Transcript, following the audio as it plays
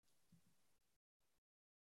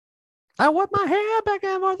I whip my hair back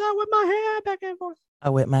and forth. I whip my hair back and forth. I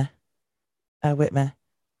whip my.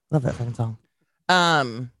 Love that fucking song.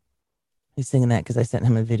 Um, he's singing that because I sent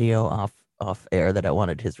him a video off air that I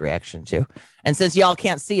wanted his reaction to, and since y'all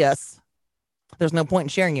can't see us, there's no point in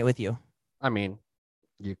sharing it with you. I mean,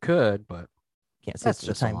 you could, but Can't see us that's for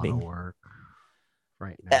the just a time lot of being. work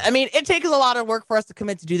right I now. mean, it takes a lot of work for us to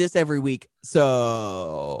commit to do this every week.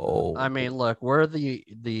 So I mean, look, we're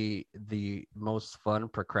the most fun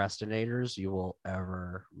procrastinators you will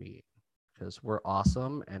ever meet because we're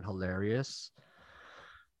awesome and hilarious.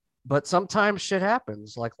 But sometimes shit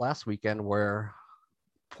happens, like last weekend where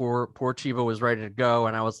poor Chivo was ready to go,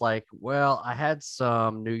 and I was like, well, I had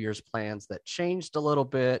some New Year's plans that changed a little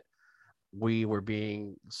bit. We were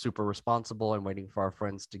being super responsible and waiting for our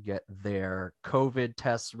friends to get their COVID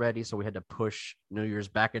tests ready. So we had to push New Year's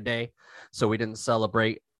back a day. So we didn't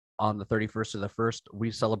celebrate on the 31st or the 1st.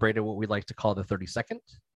 We celebrated what we like to call the 32nd.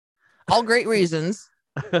 all great reasons,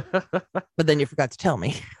 but then you forgot to tell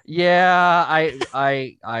me. Yeah,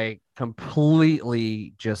 I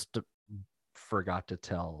completely just forgot to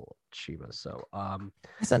tell Shiva. So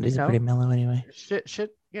Sundays are pretty mellow anyway. shit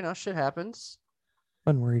happens.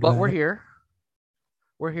 Wasn't worried But about we're it. here.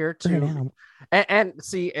 We're here We're here to now. and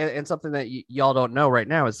see and something that y'all don't know right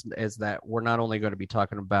now is that we're not only going to be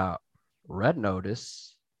talking about Red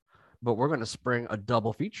Notice, but we're going to spring a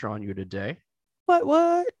double feature on you today,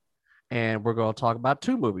 What? and we're going to talk about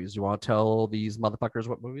two movies. You want to tell these motherfuckers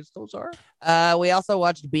what movies those are? We also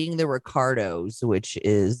watched Being the Ricardos, which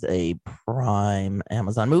is a Prime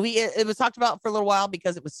Amazon movie. It was talked about for a little while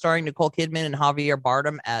because it was starring Nicole Kidman and Javier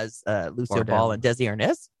Bardem as Lucio Ball and Bardem, Desi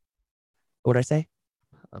Arnaz. What did I say?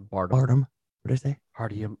 Bardem, Bardem. What did I say?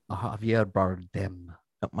 Javier Bardem.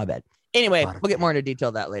 Oh, my bad. Anyway, we'll get more into detail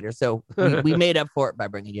of that later. So we made up for it by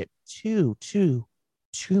bringing it two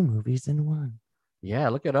movies in one. Yeah,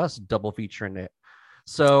 look at us double featuring it.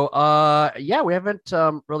 So yeah, we haven't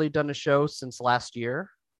really done a show since last year.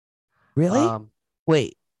 Really? Um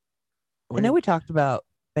Wait, I we know didn't we talked about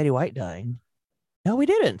Betty White dying. No, we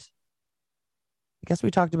didn't. I guess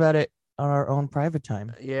we talked about it on our own private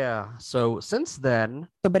time. Yeah. So since then,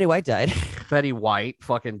 So Betty White died. Betty White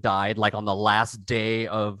fucking died like on the last day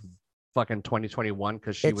of fucking 2021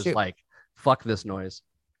 because she It's was true. like, fuck this noise.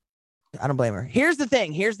 I don't blame her. Here's the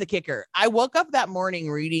thing. Here's the kicker. I woke up that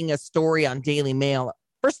morning reading a story on Daily Mail.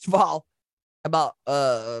 First of all, about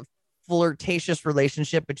a flirtatious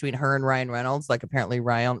relationship between her and Ryan Reynolds. Like apparently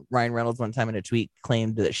Ryan Reynolds one time in a tweet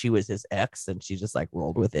claimed that she was his ex, and she just like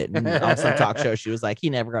rolled with it. And on some talk show, she was like, "He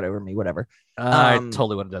never got over me." Whatever. I Um,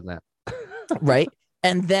 totally would have done that. right.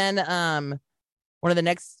 And then one of the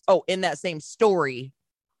next in that same story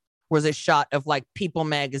was a shot of like People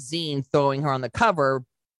magazine throwing her on the cover.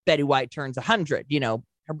 Betty White turns 100. Her Yeah.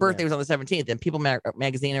 birthday was on the 17th, and People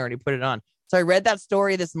magazine already put it on. So I read that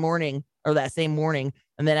story this morning or that same morning,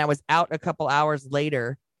 and then I was out a couple hours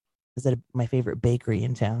later. I was at my favorite bakery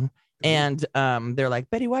in town, Ooh. and they're like,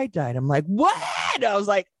 Betty White died. I'm like, what? I was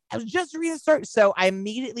like, I was just reading the story. So I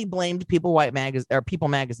immediately blamed People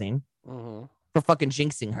magazine Mhm. for fucking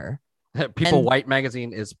jinxing her. People And White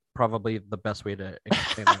magazine is probably the best way to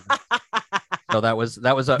explain that. So that was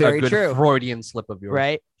a very good true, Freudian slip of yours.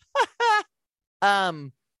 right?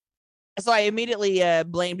 um, so I immediately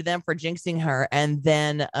blamed them for jinxing her, and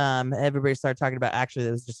then everybody started talking about actually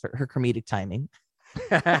it was just her comedic timing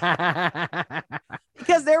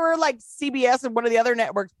because there were like CBS and one of the other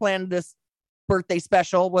networks planned this birthday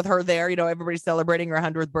special with her there. Everybody's celebrating her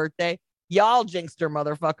 100th birthday. Y'all jinxed her,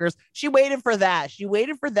 motherfuckers. She waited for that. She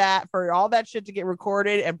waited for that, for all that shit to get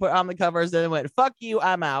recorded and put on the covers, and then went, fuck you,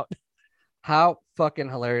 I'm out. How fucking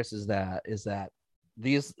hilarious is that? Is that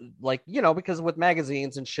these like because with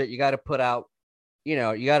magazines and shit, you got to put out, you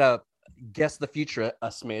got to guess the future a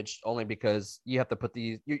smidge only because you have to put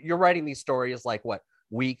these. You're writing these stories like what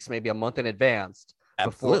weeks, maybe a month in advance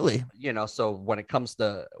before Absolutely. So when it comes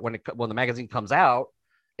to when the magazine comes out,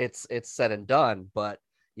 it's said and done. But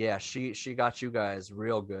yeah, she got you guys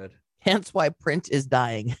real good. Hence why print is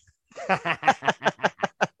dying.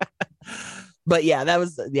 But yeah, that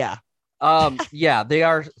was, yeah. Yeah, they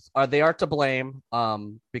are to blame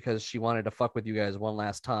because she wanted to fuck with you guys one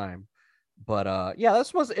last time. But yeah,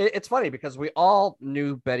 it's funny because we all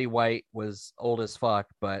knew Betty White was old as fuck,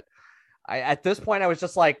 but at this point I was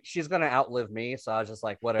just like, she's gonna outlive me, so I was just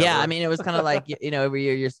like, Yeah, I whatever. mean, it was kind of like, every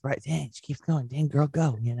year you're surprised. Dang, she keeps going. Dang, girl,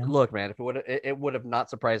 go. Look, man, if it would have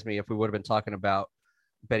not surprised me if we would have been talking about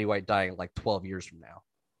Betty White dying like 12 years from now.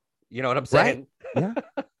 You know what I'm Right? saying? Yeah,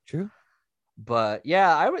 true. But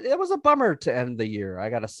yeah, it was a bummer to end the year, I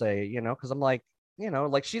gotta say, because I'm like,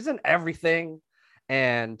 like she's in everything,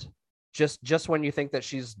 and just when you think that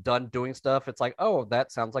she's done doing stuff, it's like, oh,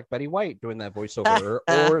 that sounds like Betty White doing that voiceover,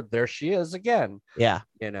 or there she is again. Yeah,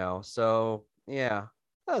 So yeah,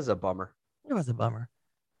 that was a bummer. it was a bummer.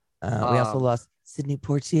 We also Um, lost Sidney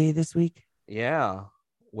Poitier this week. yeah,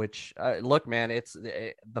 which look, man, it's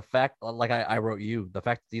the fact, like I wrote you, the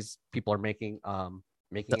fact that these people are making That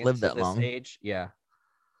it lived to that this long. age. Yeah.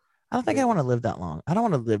 I don't think I want to live that long. I don't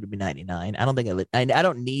want to live to be 99. I don't think I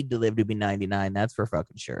don't need to live to be 99. That's for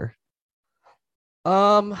fucking sure.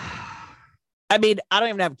 Um, I mean, I don't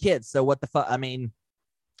even have kids, so what the fuck? I mean,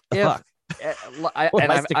 the if fuck? I What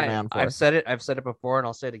and am I sticking around for? I've said it before, and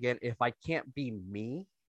I'll say it again. If I can't be me,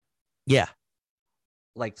 Yeah,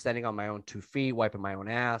 like standing on my own 2 feet, wiping my own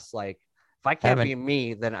ass, like if I I can't haven't. be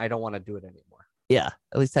me, then I don't want to do it anymore. Yeah,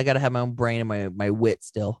 at least I got to have my own brain and my wit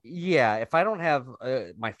still. Yeah, if I don't have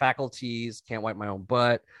my faculties, can't wipe my own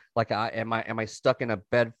butt, like am I stuck in a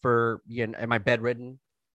bed for, am I bedridden?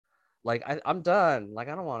 Like I'm done. Like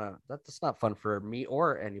I don't want to. That's not fun for me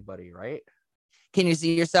or anybody, right? Can you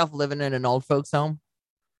see yourself living in an old folks home,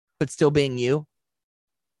 but still being you?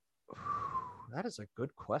 That is a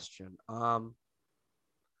good question.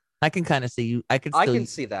 I can kind of see you. I could I still. can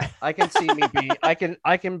see that. I can see me being.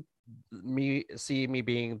 I can me see me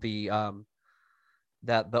being the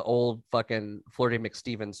old fucking flirty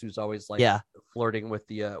McStevens who's always like Yeah, flirting with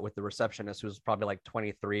the receptionist who's probably like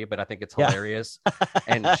 23, but I think it's yeah. hilarious.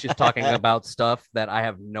 And she's talking about stuff that I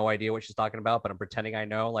have no idea what she's talking about, but I'm pretending I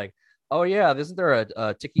know. Like, oh yeah, isn't there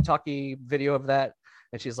a Tiki Talkie video of that?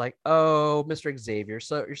 And she's like, oh, Mr. Xavier,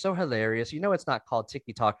 so you're so hilarious. You know it's not called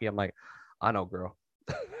Tiki Talkie. I'm like, I know, girl.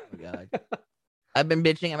 Oh my god. I've been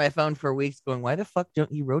bitching at my phone for weeks, going, "Why the fuck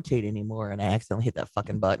don't you rotate anymore?" And I accidentally hit that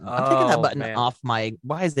fucking button. I'm taking that Oh button man, off my.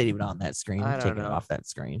 Why is that even on that screen? I'm I don't taking it know. off that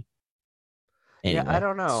screen. Yeah, I Anyway,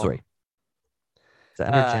 don't know. sorry. Is that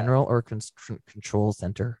under Uh, general or control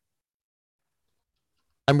center?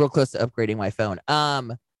 I'm real close to upgrading my phone.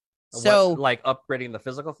 what, So like upgrading the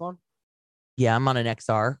physical phone? yeah, I'm on an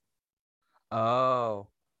XR. Oh,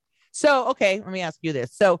 So okay, let me ask you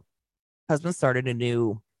this. So husband started a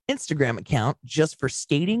new Instagram account just for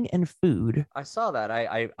skating and food. I saw that.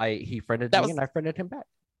 He friended That me was and I friended him back.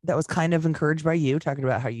 that was kind of encouraged by you talking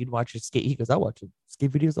about how you'd watch your skate. He goes, I watch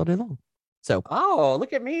skate videos all day long. So Oh,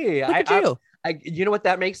 look at me. look at you, You know what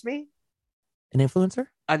that makes me? an influencer.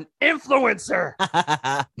 An influencer.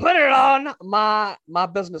 Put it on my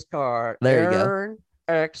business card. There you go. Aaron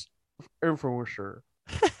X influencer.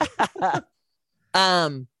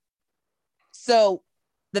 um, so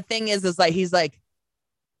the thing is like he's like,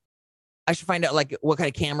 I should find out like what kind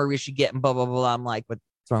of camera we should get and blah blah blah. I'm like, what's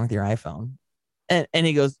wrong with your iPhone? And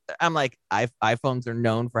he goes, I'm like, iPhones are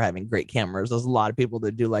known for having great cameras. There's a lot of people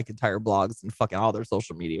that do like entire blogs and fucking all their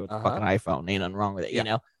social media with the fucking iPhone. Ain't nothing wrong with it, Yeah. you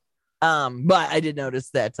know? But I did notice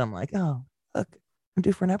that. So I'm like, oh, look, I'm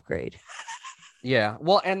due for an upgrade. Yeah.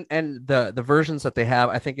 Well, and the versions that they have,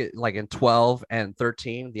 I think like in 12 and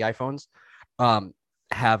 13, the iPhones,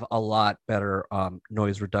 have a lot better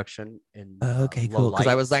noise reduction in Okay, low cool. Because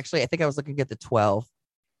light. I think I was looking at the 12.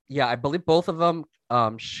 Yeah, I believe both of them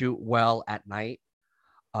shoot well at night.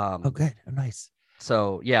 Oh, good. Oh, nice.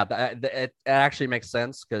 So yeah, it actually makes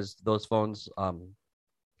sense because those phones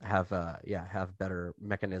have better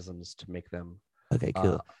mechanisms to make them Okay, uh,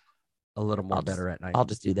 cool. a little more better at night. I'll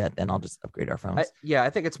just do that then. I'll just upgrade our phones. I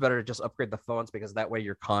think it's better to just upgrade the phones because that way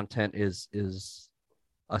your content is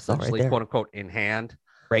essentially there. quote unquote in hand.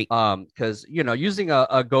 Right. Because using a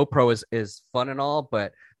GoPro is fun and all,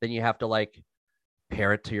 but then you have to like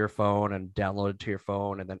pair it to your phone and download it to your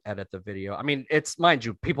phone and then edit the video. I mean, it's, mind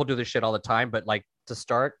you, people do this shit all the time, but like to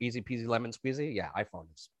start, easy peasy lemon squeezy. Yeah, iPhone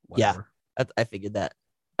is whatever. Yeah, I figured that.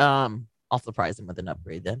 I'll surprise him with an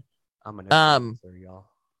upgrade then. I'm an influencer, y'all.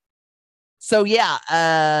 So yeah,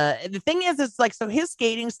 the thing is, it's like, so his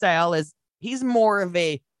skating style is he's more of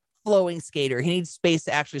a flowing skater. He needs space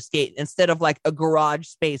to actually skate instead of like a garage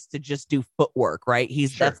space to just do footwork, right?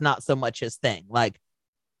 That's not so much his thing. Like,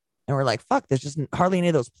 and we're like, fuck, there's just hardly any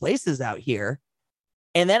of those places out here.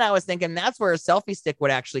 And then I was thinking that's where a selfie stick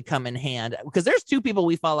would actually come in hand, because there's two people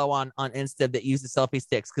we follow on Insta that use the selfie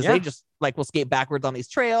sticks because they just like will skate backwards on these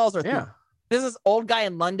trails. Or there's this old guy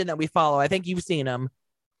in London that we follow. I think you've seen him.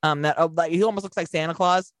 Like he almost looks like Santa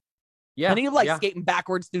Claus. Yeah, and he like skating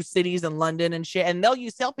backwards through cities in London and shit. And they'll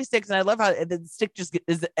use selfie sticks, and I love how the stick just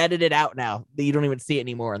is edited out now that you don't even see it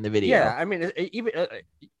anymore in the video. Yeah, I mean, even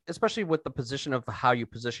especially with the position of how you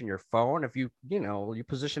position your phone, if you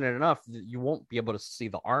position it enough, you won't be able to see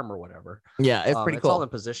the arm or whatever. Yeah, it's pretty cool. It's all in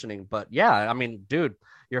positioning, but yeah, I mean, dude,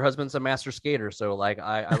 your husband's a master skater, so like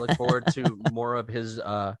I look forward to more of his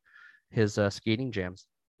skating jams,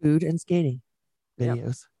 food and skating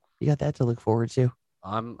videos. You got that to look forward to.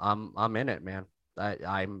 I'm in it, man.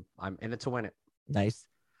 I'm in it to win it. Nice.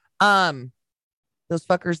 Um, those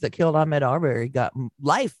fuckers that killed Ahmed Arbery got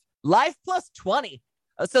life plus 20.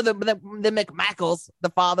 So the McMackles,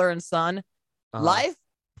 the father and son, life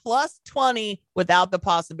plus 20 without the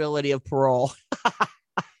possibility of parole.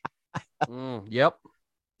 Yep.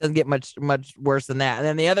 Doesn't get much worse than that. And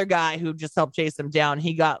then the other guy who just helped chase him down,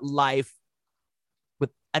 he got life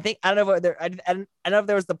with, I don't know if there, I don't know if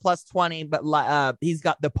there was the plus 20, but he's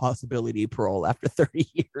got the possibility of parole after 30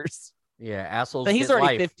 years. Yeah, assholes. But he's get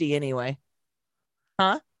already life. 50 anyway.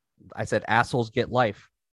 Huh? I said assholes get life.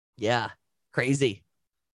 Yeah, crazy.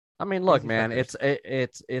 I mean, look, Crazy man,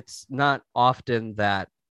 fuckers. it's not often that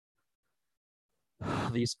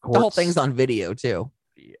these courts. The whole thing's on video too.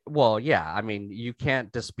 Well, yeah, I mean, you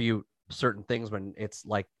can't dispute certain things when it's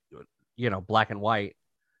like, black and white.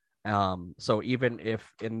 So even if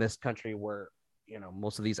in this country where,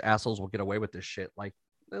 most of these assholes will get away with this shit, like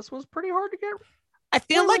this was pretty hard to get. I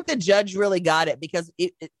feel like the judge really got it because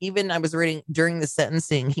even I was reading during the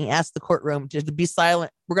sentencing, he asked the courtroom to be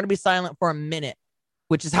silent. We're going to be silent for a minute,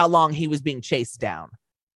 which is how long he was being chased down.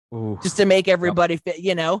 Ooh. Just to make everybody fit,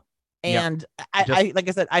 And yep. I like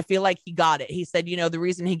I said, I feel like he got it. He said, the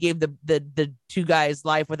reason he gave the two guys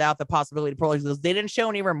life without the possibility of parole is they didn't show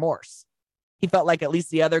any remorse. He felt like at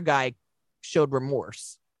least the other guy showed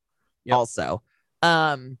remorse. Yep. Also,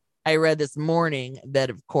 I read this morning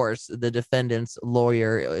that, of course, the defendant's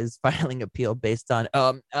lawyer is filing appeal based on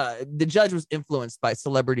the judge was influenced by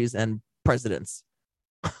celebrities and presidents.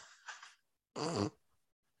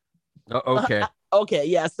 Okay. Okay,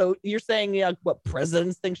 yeah. So you're saying what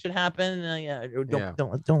presidents think should happen?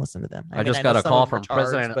 Don't listen to them. I just got a call from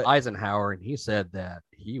President Eisenhower, and he said that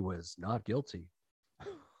he was not guilty.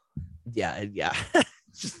 Yeah.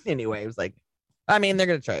 Anyway, it was like, I mean, they're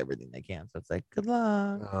gonna try everything they can. So it's like, good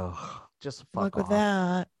luck. Oh, just good luck with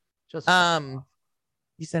that. Just you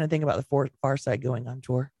said anything about the Far Side going on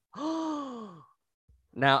tour?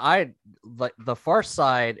 Now, I like the Far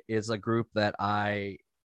Side is a group that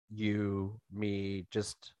is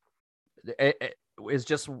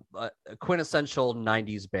just a quintessential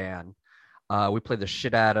 90s band. We played the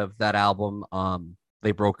shit out of that album.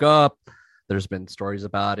 They broke up. There's been stories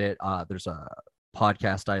about it. There's a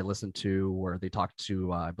podcast I listened to where they talked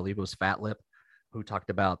to, I believe it was Fat Lip, who talked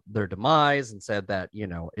about their demise and said that,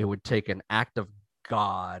 it would take an act of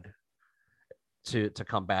God to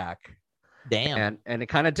come back. Damn. And it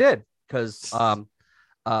kind of did, because I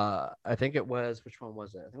think it was, which one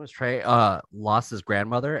was it? I think it was Trey lost his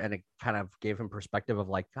grandmother, and it kind of gave him perspective of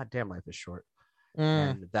like, God damn, life is short.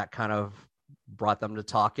 And that kind of brought them to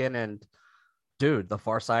talking. And dude, the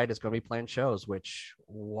Far Side is going to be playing shows, which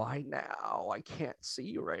why now? I can't see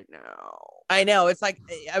you right now. I know. It's like,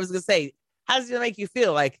 I was going to say, how does it make you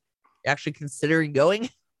feel? Like actually considering going?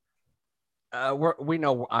 We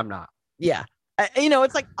know I'm not. Yeah.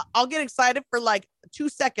 It's like I'll get excited for like 2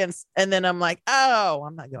 seconds and then I'm like, oh,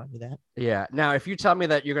 I'm not going to that. Yeah. Now, if you tell me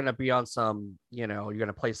that you're going to be on some, you're going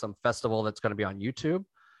to play some festival that's going to be on YouTube.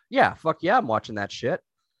 Yeah. Fuck yeah. I'm watching that shit.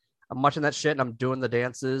 And I'm doing the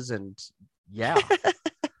dances, and yeah,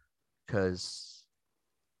 because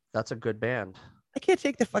that's a good band. I can't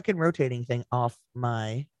take the fucking rotating thing off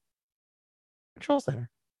my control center.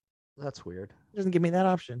 That's weird. It doesn't give me that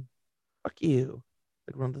option. Fuck you.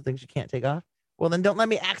 Like one of the things you can't take off. Well, then don't let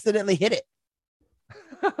me accidentally hit it.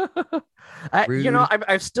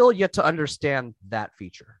 I've still yet to understand that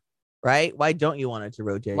feature. Right? Why don't you want it to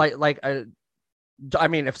rotate? I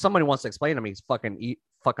mean, if somebody wants to explain to me, it's fucking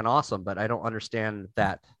awesome, but I don't understand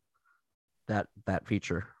that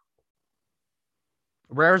feature.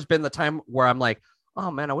 Rare's been the time where I'm like,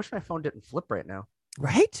 oh man, I wish my phone didn't flip right now.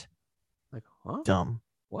 Right? Like, huh? Dumb.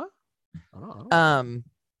 What? I don't know.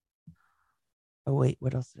 Oh wait,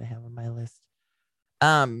 what else did I have on my list?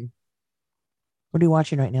 What are you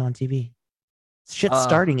watching right now on TV? Shit's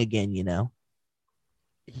starting again,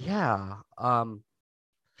 Yeah.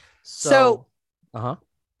 So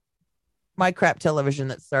my crap television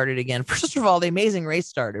that started again. First of all, The Amazing Race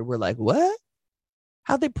started. We're like, what?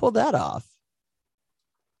 How'd they pull that off?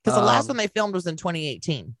 Because the last one they filmed was in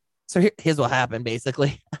 2018. So here's what happened,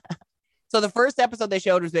 basically. So the first episode they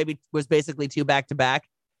showed was basically 2 back-to-back.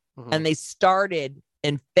 Mm-hmm. And they started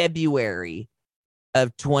in February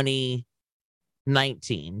of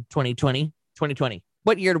 2020.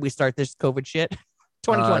 What year did we start this COVID shit?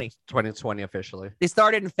 2020. 2020 officially. They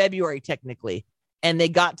started in February, technically. And they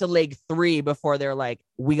got to leg 3 before they're like,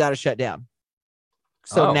 we got to shut down.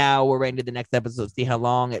 So now we're ready to the next episode, see how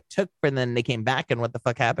long it took. And then they came back and what the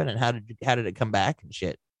fuck happened and how did it come back and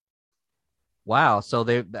shit. Wow. So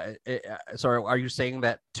so are you saying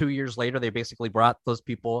that 2 years later they basically brought those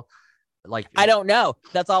people like? I don't know.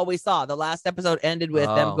 That's all we saw. The last episode ended with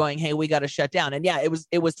them Oh, going, "Hey, we got to shut down." And yeah, it was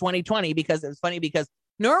 2020 because it was funny because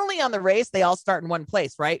normally on the race they all start in one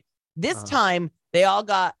place, right? This time they all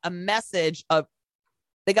got a message of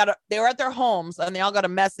they were at their homes and they all got a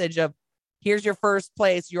message of, "Here's your first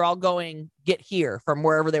place. You're all going get here," from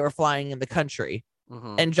wherever they were flying in the country.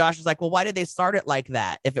 mm-hmm. And Josh is like, "Well, why did they start it like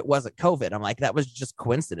that if it wasn't COVID?" I'm like, "That was just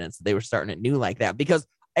coincidence. They were starting it new like that because."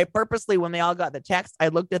 I purposely, when they all got the text, I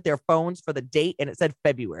looked at their phones for the date and it said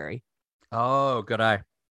February. Oh, good eye.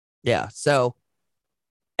 Yeah. So,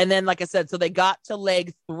 and then, like I said, so they got to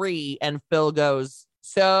leg 3 and Phil goes,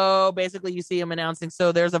 so basically you see him announcing,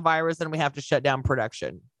 so there's a virus and we have to shut down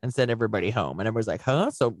production and send everybody home. And everybody's like, huh?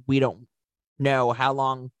 So we don't know how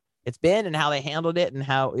long it's been and how they handled it and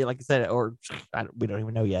how, like I said, or we don't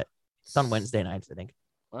even know yet. It's on Wednesday nights, I think.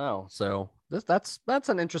 Wow. So that's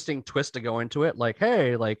an interesting twist to go into it. Like,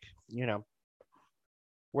 hey, like,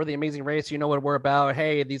 we're the Amazing Race. You know what we're about.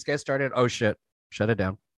 Hey, these guys started. Oh shit, shut it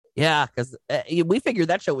down. Yeah, because we figured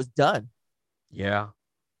that show was done Yeah.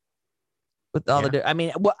 with all the. I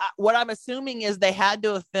mean, what I'm assuming is they had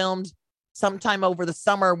to have filmed sometime over the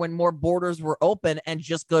summer when more borders were open and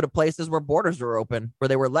just go to places where borders were open, where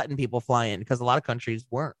they were letting people fly in because a lot of countries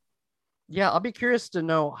weren't. Yeah, I'll be curious to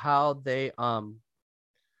know how they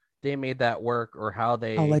made that work or how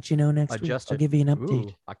they I'll let you know next week. adjusted. I'll give you an update.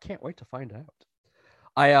 Ooh, I can't wait to find out.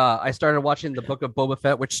 I started watching the Book of Boba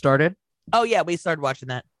Fett, which started. Oh yeah, we started watching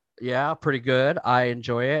that. Yeah, pretty good. I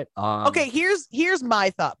enjoy it. Okay, here's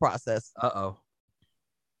my thought process. Uh-oh.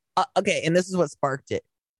 Okay, and this is what sparked it.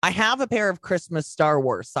 I have a pair of Christmas Star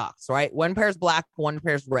Wars socks, right? One pair's black, one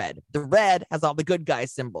pair's red. The red has all the good guy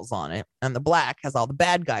symbols on it, and the black has all the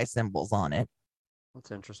bad guy symbols on it.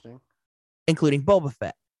 That's interesting. Including Boba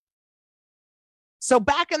Fett. So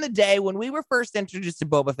back in the day when we were first introduced to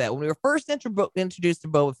Boba Fett, introduced to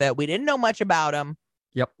Boba Fett, we didn't know much about him.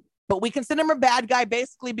 Yep. But we consider him a bad guy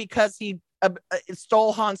basically because he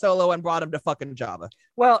stole Han Solo and brought him to fucking Jabba.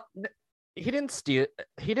 Well, he didn't steal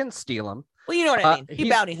him. Well, you know what I mean. He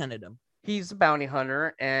bounty hunted him. He's a bounty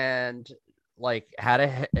hunter and like had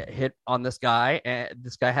a hit on this guy, and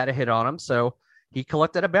this guy had a hit on him, so he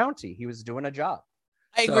collected a bounty. He was doing a job.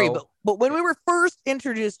 I agree, but when we were first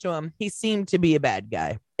introduced to him, he seemed to be a bad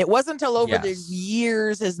guy. It wasn't until over the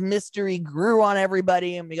years his mystery grew on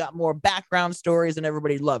everybody, and we got more background stories, and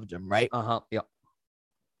everybody loved him, right? Yep.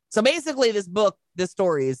 So basically, this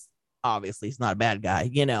story is obviously he's not a bad guy,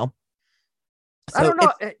 So I don't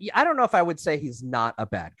know. I don't know if I would say he's not a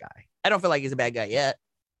bad guy. I don't feel like he's a bad guy yet.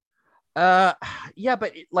 Yeah,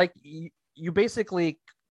 but like you basically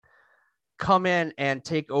come in and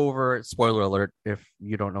take over. Spoiler alert! If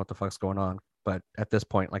you don't know what the fuck's going on, but at this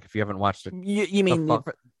point, like if you haven't watched it, you mean the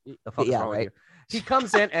fuck yeah, wrong right? with you? He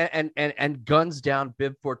comes in and guns down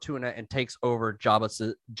Bib Fortuna and takes over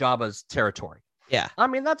Jabba's territory. Yeah, I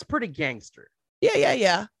mean that's pretty gangster.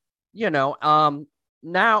 Yeah.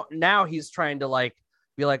 Now he's trying to like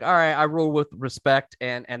be like, all right, I rule with respect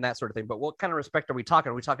and that sort of thing. But what kind of respect are we talking?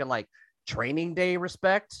 Are we talking like training day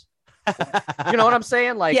respect? You know what I'm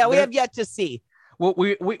saying? Like, yeah, we have yet to see. Well,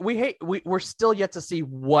 we're still yet to see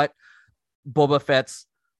what Boba Fett's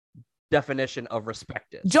definition of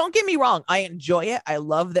respect is. Don't get me wrong, I enjoy it. I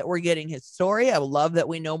love that we're getting his story. I love that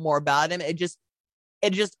we know more about him. It just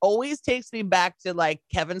always takes me back to like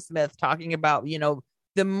Kevin Smith talking about,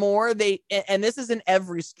 the more they, and this is in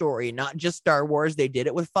every story, not just Star Wars. They did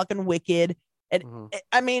it with fucking Wicked. And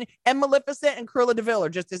I mean, and Maleficent and Cruella de Vil are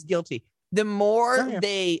just as guilty. The more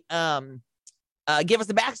they give us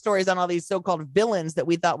the backstories on all these so-called villains that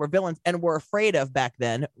we thought were villains and were afraid of back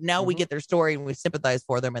then, now we get their story and we sympathize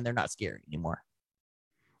for them and they're not scary anymore.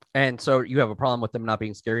 And so you have a problem with them not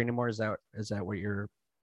being scary anymore? Is that what you're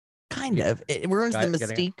kind of? It ruins the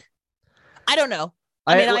mystique. I don't know.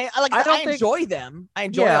 I mean, I enjoy them. I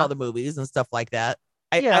enjoy all the movies and stuff like that.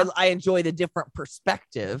 I enjoy the different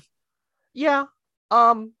perspective. Yeah.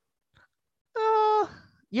 I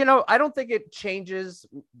don't think it changes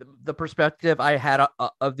the perspective I had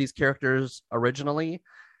of these characters originally,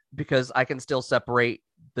 because I can still separate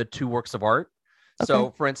the two works of art. Okay. So,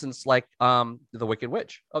 for instance, like the Wicked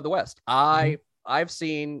Witch of the West, I've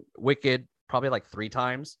seen Wicked probably like 3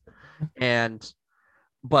 times,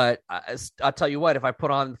 but I'll tell you what, if I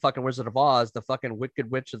put on the fucking Wizard of Oz, the fucking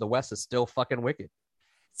Wicked Witch of the West is still fucking wicked.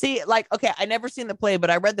 See, like, okay, I never seen the play,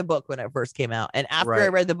 but I read the book when it first came out. And after I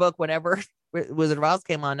read the book, whenever Wizard of Oz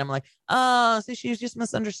came on, I'm like, oh, see, she was just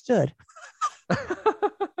misunderstood.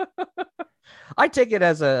 I take it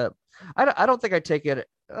as I don't think I take it.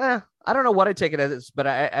 I don't know what I take it as, but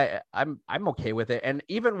I'm okay with it. And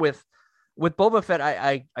even with Boba Fett,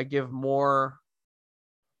 I give more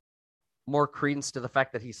credence to the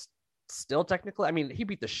fact that he's still technically. I mean, he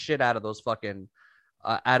beat the shit out of those fucking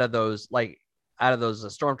out of those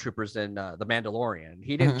stormtroopers in the Mandalorian.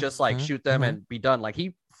 He didn't just like shoot them and be done. Like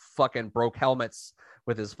he fucking broke helmets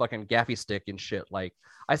with his fucking gaffy stick and shit. Like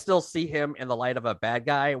I still see him in the light of a bad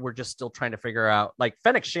guy. We're just still trying to figure out. Like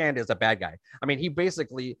Fennec Shand is a bad guy. I mean, he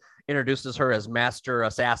basically introduces her as master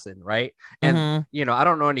assassin, right? And I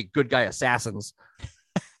don't know any good guy assassins.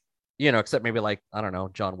 Except maybe like I don't know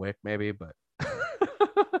John Wick, maybe. But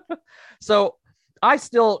so I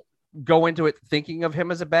still go into it thinking of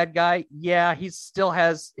him as a bad guy. Yeah, he still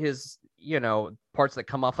has his parts that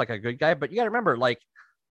come off like a good guy, but you got to remember, like,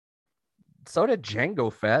 so did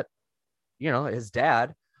Jango Fett, his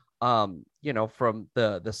dad, from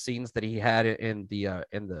the scenes that he had in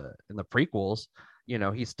the prequels.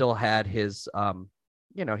 He still had his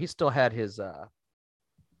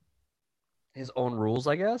his own rules,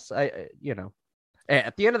 I guess.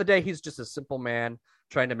 At the end of the day, he's just a simple man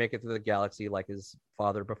trying to make it through the galaxy like his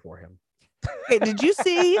father before him. Okay, did you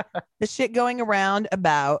see the shit going around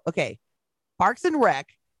about Parks and Rec,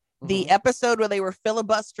 the episode where they were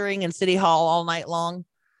filibustering in City Hall all night long,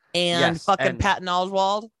 and Patton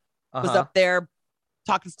Oswalt was up there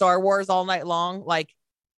talking Star Wars all night long? Like,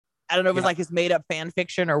 I don't know if it's like his made up fan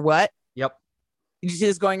fiction or what. Yep. Did you see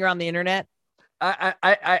this going around the internet?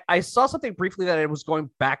 I saw something briefly that it was going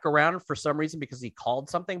back around for some reason because he called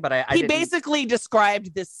something, but he basically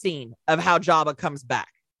described this scene of how Jabba comes back,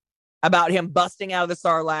 about him busting out of the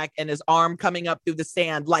Sarlacc and his arm coming up through the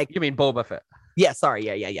sand. Like, you mean Boba Fett? Yeah, sorry,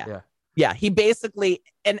 yeah. He basically,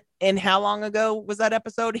 and how long ago was that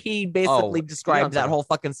episode? He basically described that whole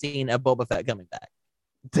fucking scene of Boba Fett coming back.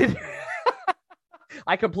 Did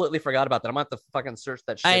I completely forgot about that? I'm gonna have to fucking search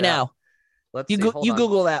that shit. I know. Out. Let's you see. You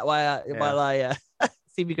Google that while I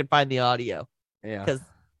see if you can find the audio. Yeah, because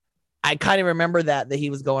I kind of remember that he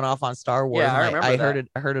was going off on Star Wars. Yeah, I remember.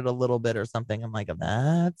 I heard it a little bit or something. I'm like,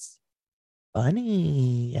 that's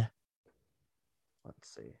funny.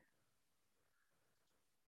 Let's see.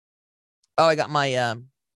 Oh, I got my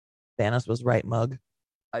Thanos was right mug.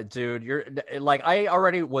 Dude, you're like, I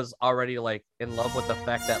was already like in love with the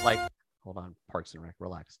fact that, like, hold on, Parks and Rec,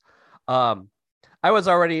 relax. I was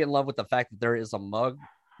already in love with the fact that there is a mug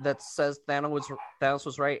that says Thanos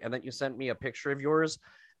was right, and then you sent me a picture of yours,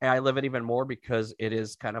 and I live it even more because it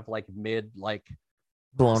is kind of like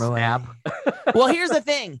blown snap. Away. Well, here's the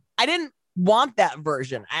thing. I didn't want that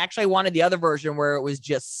version. I actually wanted the other version where it was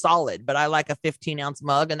just solid, but I like a 15-ounce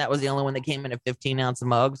mug, and that was the only one that came in a 15-ounce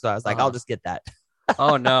mug, so I was like, I'll just get that.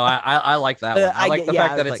 Oh, no, I like that one. I like the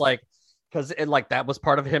fact that it's like, because it like that was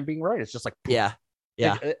part of him being right. It's just like, yeah.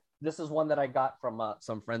 This is one that I got from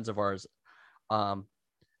some friends of ours.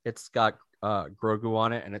 It's got Grogu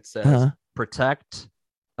on it, and it says protect,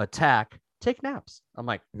 attack, take naps. I'm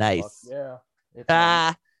like, nice. Yeah.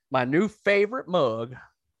 It's my new favorite mug.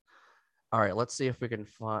 All right, let's see if we can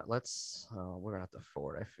find. We're gonna have to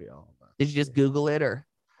forward. I feel. Did you just Google it or?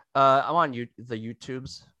 I'm on the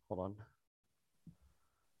YouTubes. Hold on.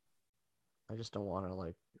 I just don't want to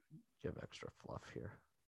like give extra fluff here.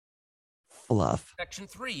 Fluff. Section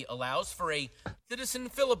 3 allows for a citizen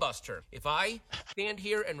filibuster. If I stand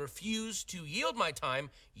here and refuse to yield my time,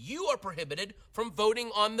 you are prohibited from voting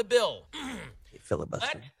on the bill. Filibuster.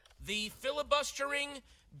 Let the filibustering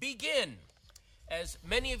begin. As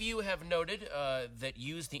many of you have noted that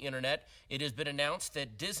use the internet, it has been announced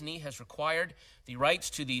that Disney has required the rights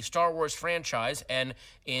to the Star Wars franchise, and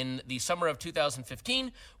in the summer of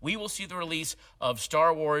 2015, we will see the release of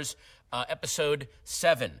Star Wars Episode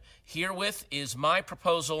 7. Herewith is my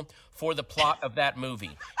proposal for the plot of that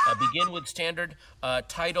movie. Begin with standard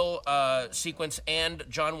title sequence and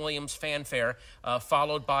John Williams fanfare,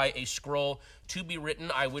 followed by a scroll to be written.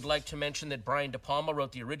 I would like to mention that Brian De Palma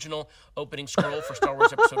wrote the original opening scroll for Star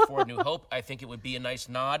Wars Episode 4, New Hope. I think it would be a nice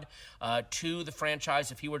nod to the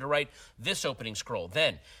franchise if he were to write this opening scroll.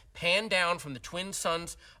 Then, pan down from the twin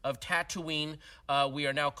suns of Tatooine. We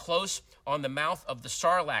are now close on the mouth of the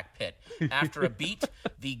Sarlacc pit. After a beat,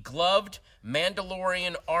 the gloved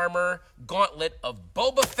Mandalorian armor gauntlet of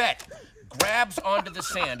Boba Fett grabs onto the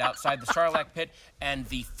sand outside the Sarlacc pit, and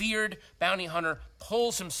the feared bounty hunter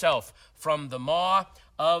pulls himself from the maw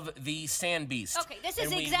of the sand beast. Okay, this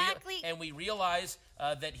is exactly... And we realize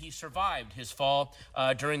that he survived his fall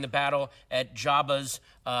during the battle at Jabba's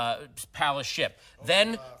palace ship.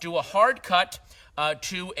 Then do a hard cut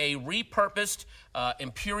to a repurposed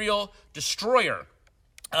Imperial destroyer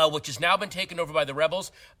which has now been taken over by the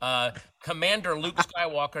rebels. Commander Luke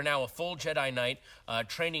Skywalker, now a full Jedi Knight,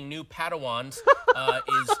 training new Padawans,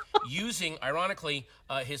 is using, ironically,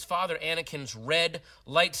 his father Anakin's red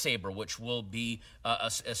lightsaber, which will be a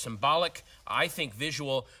symbolic, I think,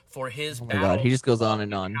 visual for his battle. God, he just goes on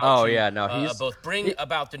and on. Oh, yeah, no, he's both bring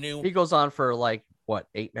about the new. He goes on for like what,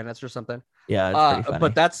 8 minutes or something. Yeah, it's pretty funny.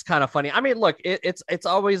 But that's kind of funny. I mean, look, it's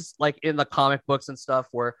always like in the comic books and stuff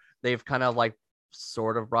where they've kind of like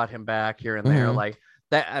sort of brought him back here and there, like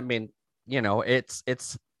that. I mean, you know, it's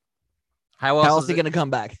how else is he gonna come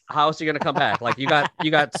back? How else are you gonna come back? Like you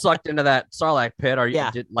got sucked into that Sarlacc pit, or you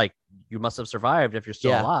like you must have survived if you're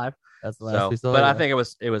still alive. That's the last we saw. But I think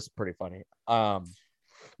it was pretty funny.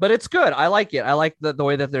 But it's good. I like it. I like the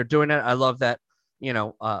way that they're doing it. I love that, you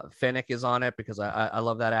know, Fennec is on it because I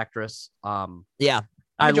love that actress. I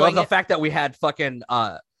love the fact that we had fucking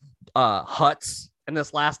Hutts in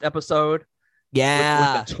this last episode.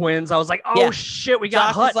 Yeah, with the twins. I was like, oh shit, we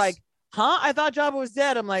got Josh Hutts. Like, huh? I thought Jabba was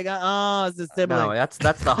dead. I'm like, is this sibling? No, that's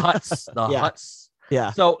the Hutts. The Hutts.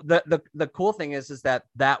 Yeah. So the cool thing is that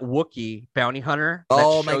Wookiee bounty hunter.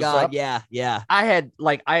 Oh my god. Up, yeah. I had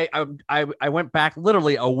like I went back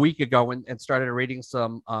literally a week ago and started reading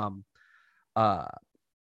some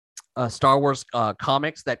Star Wars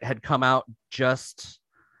comics that had come out just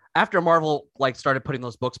after Marvel like started putting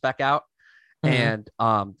those books back out. And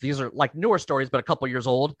these are like newer stories, but a couple years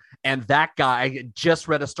old. And that guy, I just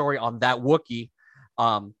read a story on that Wookiee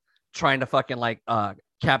trying to fucking like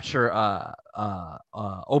capture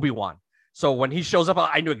Obi-Wan. So when he shows up,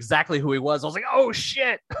 I knew exactly who he was. I was like, oh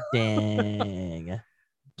shit. Dang.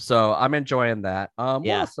 So I'm enjoying that. What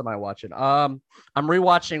else am I watching? I'm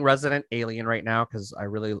rewatching Resident Alien right now because I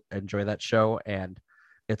really enjoy that show and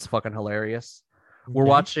it's fucking hilarious. Okay. We're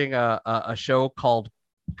watching a show called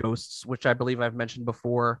Ghosts, which I believe I've mentioned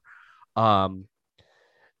before. That's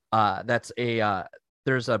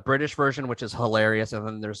there's a British version which is hilarious, and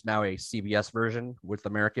then there's now a CBS version with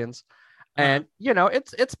Americans. And you know,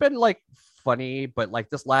 it's been like funny, but like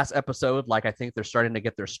this last episode, like I think they're starting to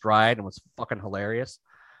get their stride and was fucking hilarious.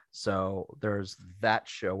 So there's that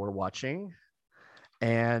show we're watching.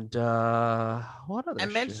 And what other I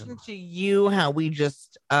mentioned to you how we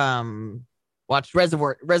just watched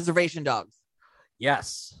Reservation Dogs.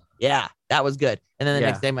 Yes. Yeah, that was good. And then the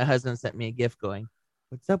next day, my husband sent me a gift going,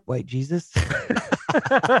 "What's up, white Jesus?"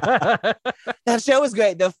 That show was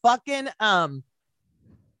great. The fucking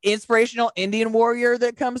inspirational Indian warrior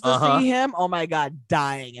that comes to see him. Oh my god,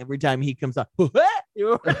 dying every time he comes on. He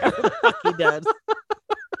does.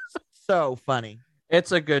 So funny.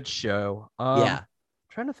 It's a good show. I'm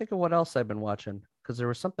trying to think of what else I've been watching because there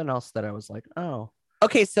was something else that I was like, oh.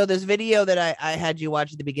 Okay, so this video that I had you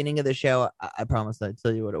watch at the beginning of the show, I promise I'd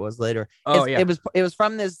tell you what it was later. It was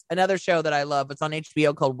from another show that I love. It's on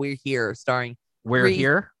HBO called We're Here, starring We're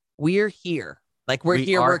Here. We're Here. Like we're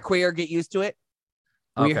here, we're queer, get used to it.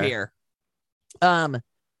 We're here. And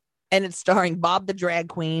it's starring Bob the Drag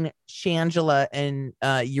Queen, Shangela, and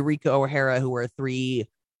Eureka O'Hara, who are three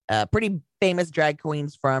pretty famous drag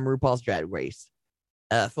queens from RuPaul's Drag Race.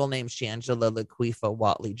 Full name Shangela Laquifa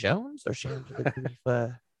Watley Jones or Shangela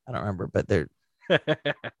Laquifa. I don't remember, but they're. I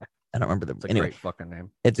don't remember them. It's a great fucking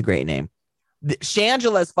name. It's a great name.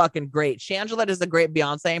 Shangela is fucking great. Shangela does a great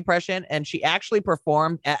Beyonce impression, and she actually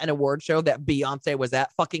performed at an award show that Beyonce was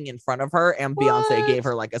at fucking in front of her, and Beyonce gave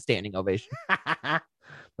her like a standing ovation.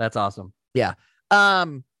 That's awesome. Yeah.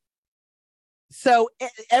 So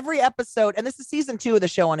every episode, and this is season 2 of the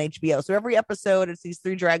show on HBO. So every episode, it's these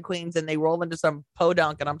 3 drag queens, and they roll into some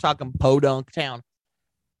podunk, and I'm talking podunk town.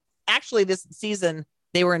 Actually, this season,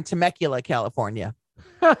 they were in Temecula, California.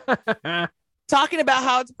 Talking about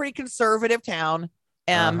how it's a pretty conservative town.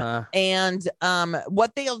 And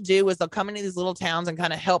what they'll do is they'll come into these little towns and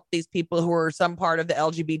kind of help these people who are some part of the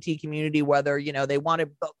LGBT community, whether, you know, they want to,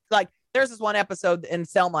 like, there's this one episode in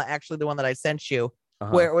Selma, actually, the one that I sent you,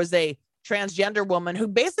 where it was a transgender woman who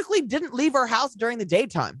basically didn't leave her house during the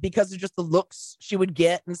daytime because of just the looks she would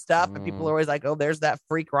get and stuff. And people are always like, oh, there's that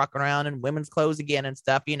freak rocking around in women's clothes again and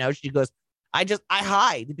stuff. You know, she goes, I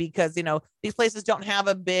hide because, you know, these places don't have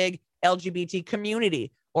a big LGBT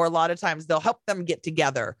community, or a lot of times they'll help them get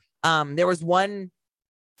together. There was one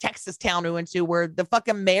Texas town we went to where the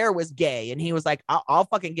fucking mayor was gay, and he was like, I'll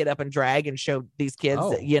fucking get up and drag and show these kids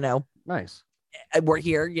that, you know, nice, we're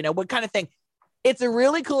here, you know, what kind of thing. It's a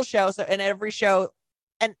really cool show. So in every show,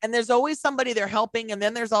 and there's always somebody they're helping, and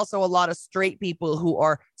then there's also a lot of straight people who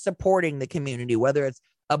are supporting the community, whether it's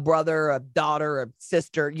a brother, a daughter, a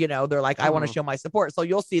sister, you know, they're like, I want to show my support. So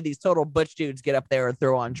you'll see these total butch dudes get up there and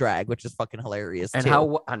throw on drag, which is fucking hilarious. And how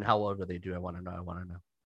well do they do? I want to know.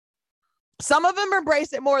 Some of them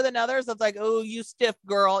embrace it more than others. It's like, oh, you stiff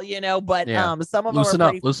girl, you know, but Yeah. some of them Loosen are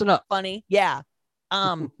up, pretty loosen up. funny. Yeah.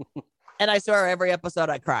 And I swear every episode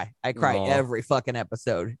I cry. I cry Aw. every fucking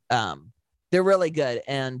episode. They're really good.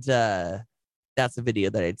 And that's a video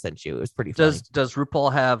that I'd sent you. It was pretty funny. Does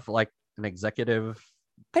RuPaul have like an executive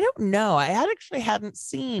I don't know. I hadn't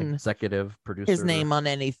seen producer? his name on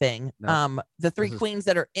anything. No. The three queens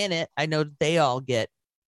that are in it, I know they all get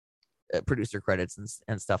producer credits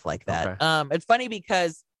and stuff like that. Okay. It's funny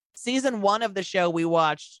because season 1 of the show we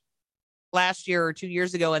watched last year or 2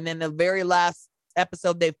 years ago, and then the very last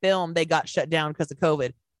episode they filmed, they got shut down because of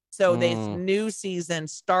COVID. So this new season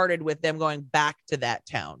started with them going back to that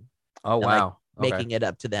town. Oh and, wow. Making it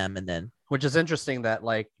up to them, and then which is interesting that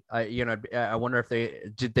like I wonder if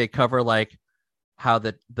they cover like how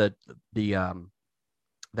that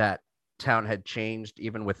town had changed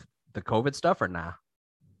even with the COVID stuff or nah?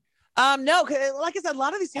 No, like I said, a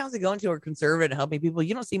lot of these towns they go into are conservative and helping people.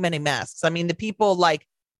 You don't see many masks. I mean, the people like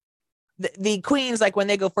the queens, like when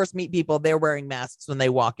they go first meet people, they're wearing masks when they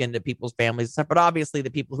walk into people's families and stuff. But obviously,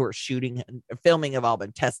 the people who are shooting and filming have all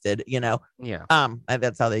been tested. You know, yeah.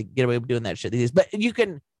 That's how they get away with doing that shit these days. But you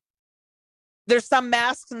can. There's some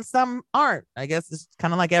masks and some aren't. I guess it's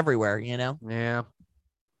kind of like everywhere, you know. Yeah.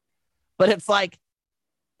 But it's like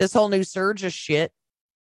this whole new surge of shit.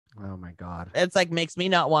 Oh my god. It's like makes me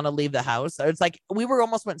not want to leave the house. It's like we were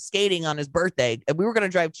almost went skating on his birthday, and we were going to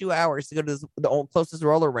drive 2 hours to go to the closest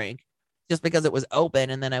roller rink just because it was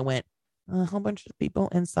open. And then I went, a whole bunch of people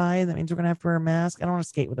inside. That means we're going to have to wear a mask. I don't want to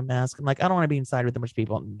skate with a mask. I'm like, I don't want to be inside with a bunch of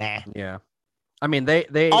people. Nah. Yeah. I mean,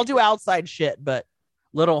 they I'll do outside shit, but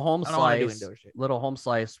Little Home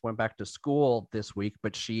Slice went back to school this week,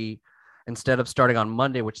 but she, instead of starting on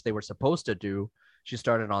Monday, which they were supposed to do, she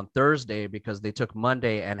started on Thursday because they took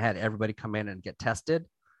Monday and had everybody come in and get tested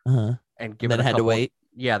and then had to wait.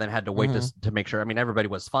 Yeah, then had to wait to make sure. I mean, everybody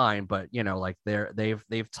was fine, but you know, like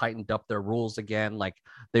they've tightened up their rules again. Like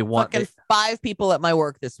they want 5 people at my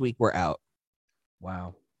work this week were out.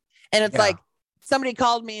 Wow. And it's like somebody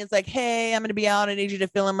called me and it's like, hey, I'm going to be out. I need you to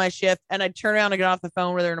fill in my shift. And I turn around and get off the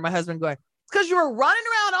phone with her and my husband going, it's because you were running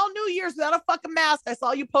around all New Year's without a fucking mask. I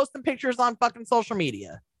saw you posting pictures on fucking social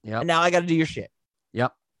media. Yeah. And now I got to do your shit.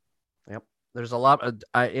 Yep. There's a lot of,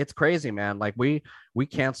 it's crazy, man. Like we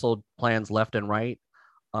canceled plans left and right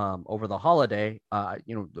over the holiday.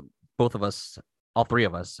 Both of us, all 3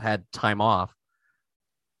 of us had time off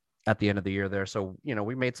at the end of the year there. So,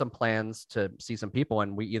 we made some plans to see some people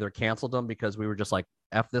and we either canceled them because we were just like,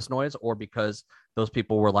 F this noise, or because those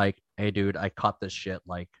people were like, hey dude, I caught this shit.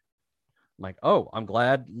 Like, oh, I'm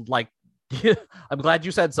glad, like, I'm glad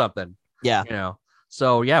you said something. Yeah.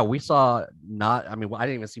 So yeah, we saw I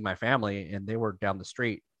didn't even see my family and they were down the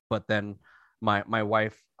street, but then my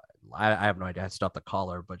wife, I have no idea. I still have to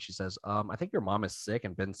call her, but she says, I think your mom is sick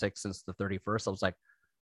and been sick since the 31st. I was like,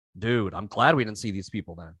 dude, I'm glad we didn't see these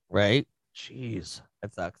people then. Right. Jeez.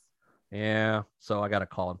 That sucks. Yeah. So I got to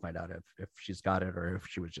call and find out if she's got it or if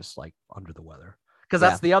she was just like under the weather. Cause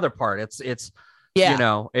that's the other part. It's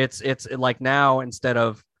like now instead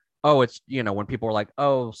of, oh, it's, when people are like,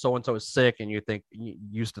 oh, so-and-so is sick. And you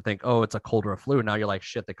used to think, oh, it's a cold or a flu. Now you're like,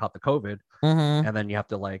 shit, they caught the COVID. And then you have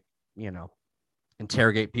to like,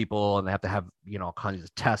 interrogate people and they have to have, all kinds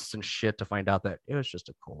of tests and shit to find out that it was just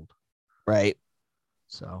a cold. Right.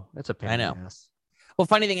 So it's a pain I know. in the ass. Well,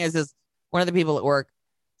 funny thing is one of the people at work,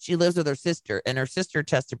 she lives with her sister and her sister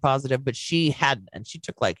tested positive, but she hadn't. And she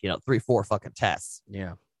took like, 3-4 fucking tests.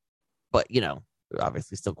 Yeah. But,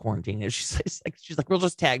 obviously still quarantined. She's like, we'll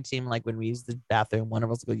just tag team. Like when we use the bathroom, one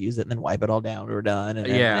of us will go use it and then wipe it all down. We're done. And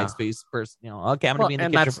then the next person, okay, I'm going to be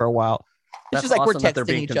in the kitchen for a while. It's just like we're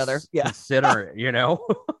texting each other. Yeah. Considerate,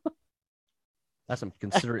 that's some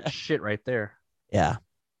considerate shit right there. Yeah.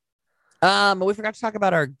 We forgot to talk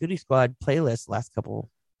about our Goody Squad playlist last couple,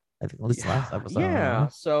 I think at least last episode. Yeah.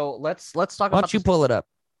 So let's talk about. Why don't you pull it up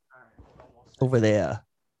over there?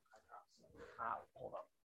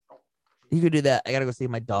 You could do that. I gotta go see if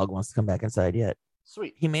my dog wants to come back inside yet.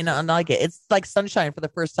 Sweet. He may not like it. It's like sunshine for the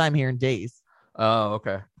first time here in days. Oh,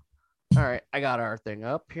 okay. All right. I got our thing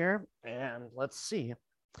up here, and let's see.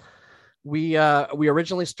 We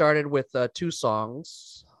originally started with 2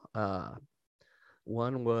 songs.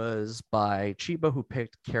 One was by Chiba, who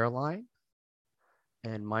picked Caroline,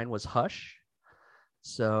 and mine was Hush.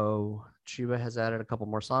 So Chiba has added a couple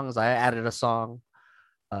more songs. I added a song.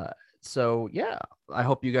 So yeah, I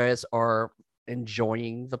hope you guys are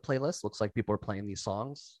enjoying the playlist. Looks like people are playing these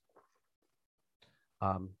songs.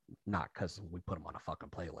 Not because we put them on a fucking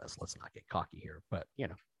playlist. Let's not get cocky here, but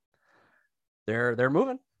they're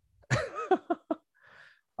moving.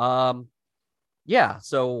 yeah,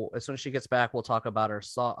 so as soon as she gets back, we'll talk about her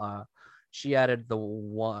song. She added the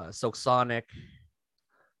one Silk Sonic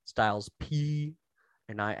Styles P,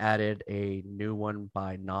 and I added a new one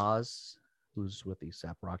by Nas, who's with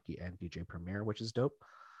A$AP Rocky and DJ Premier, which is dope.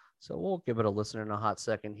 So we'll give it a listen in a hot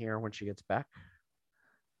second here when she gets back.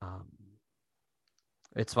 Um,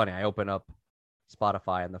 it's funny. I open up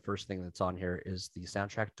Spotify, and the first thing that's on here is the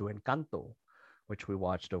soundtrack to Encanto, which we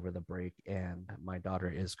watched over the break, and my daughter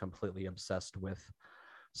is completely obsessed with.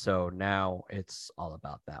 So now it's all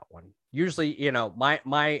about that one. Usually,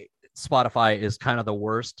 my Spotify is kind of the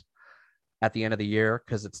worst at the end of the year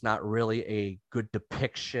because it's not really a good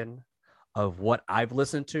depiction of what I've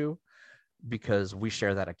listened to because we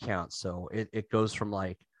share that account. So it goes from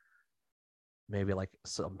like maybe like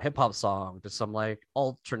some hip hop song to some like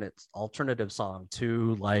alternative song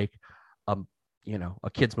to like a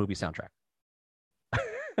kids movie soundtrack.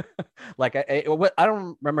 Like I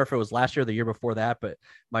don't remember if it was last year or the year before that, but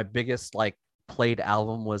my biggest like played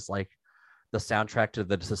album was like the soundtrack to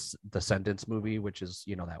the Descendants movie, which is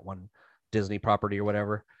that one Disney property or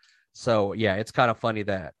whatever. So yeah, it's kind of funny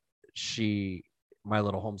that my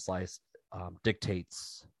little home slice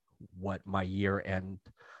dictates what my year end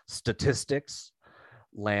statistics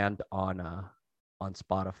land on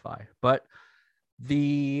Spotify. But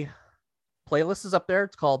the playlist is up there.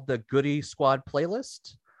 It's called the Goody Squad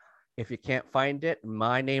playlist. If you can't find it,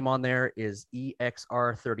 my name on there is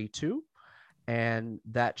EXR32, and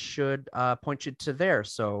that should point you to there.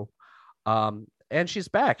 So, and she's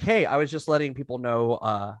back. Hey, I was just letting people know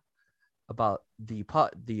about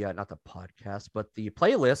not the podcast, but the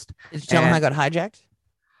playlist. Did you tell them how I got hijacked?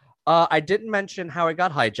 I didn't mention how it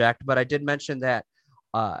got hijacked, but I did mention that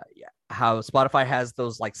how Spotify has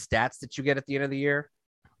those like stats that you get at the end of the year.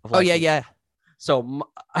 Of, like, yeah. So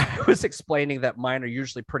I was explaining that mine are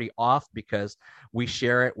usually pretty off because we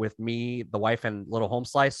share it with me, the wife, and little home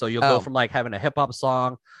slice. So you'll go from like having a hip hop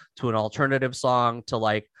song to an alternative song to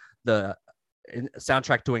like the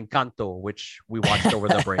soundtrack to Encanto, which we watched over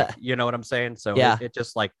the break. You know what I'm saying? So yeah, it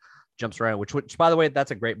just like jumps around. Which by the way, that's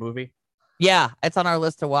a great movie. Yeah, it's on our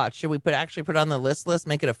list to watch. Should we actually put it on the list?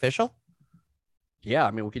 Make it official? Yeah, I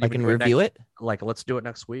mean we can even review it. Like let's do it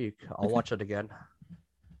next week. I'll watch it again.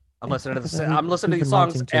 I'm listening to these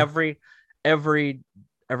songs every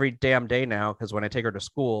damn day now because when I take her to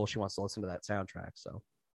school, she wants to listen to that soundtrack. So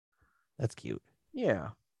that's cute. Yeah,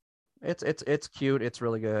 it's cute. It's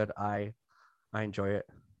really good. I enjoy it.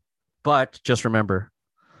 But just remember,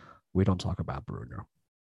 we don't talk about Bruno.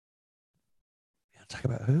 We don't talk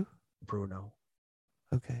about who? Bruno.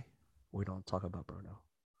 Okay. We don't talk about Bruno.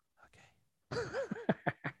 Okay.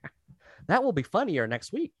 That will be funnier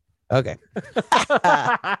next week. Okay.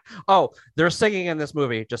 Oh, they're singing in this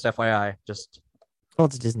movie. Just FYI. Well,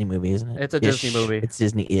 it's a Disney movie, isn't it? It's a Disney movie. It's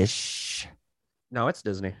Disney-ish. No, it's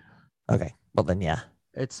Disney. Okay. Well, then, yeah.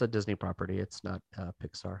 It's a Disney property. It's not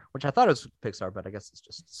Pixar, which I thought it was Pixar, but I guess it's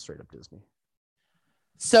just straight up Disney.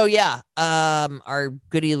 So, yeah. Our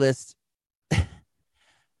goodie list.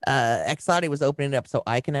 Exotti was opening it up so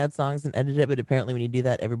I can add songs and edit it, but apparently when you do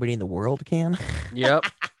that, everybody in the world can. Yep.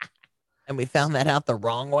 And we found that out the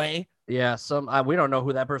wrong way. Yeah, we don't know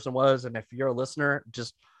who that person was, and if you're a listener,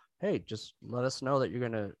 just let us know that you're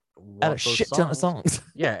gonna add a shit ton of songs.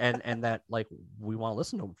 Yeah, and that like we want to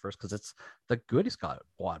listen to them first because it's the Goody Squad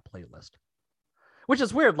playlist, which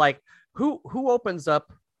is weird. Like who opens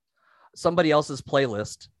up somebody else's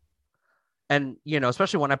playlist, and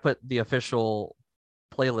especially when I put the official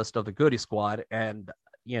playlist of the Goody Squad, and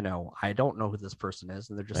I don't know who this person is,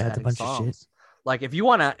 and they're just adding songs. Like if you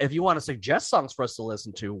wanna suggest songs for us to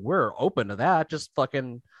listen to, we're open to that. Just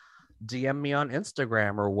fucking DM me on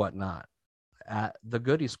Instagram or whatnot at the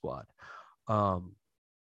Goody Squad.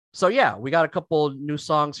 So yeah, we got a couple new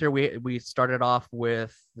songs here. We started off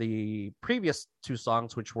with the previous two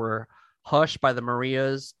songs, which were Hush by the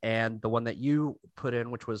Marias and the one that you put in,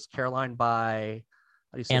 which was Caroline by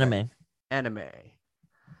how do you say Anime. That? Anime.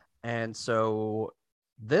 And so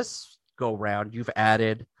this go round, you've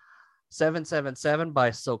added 777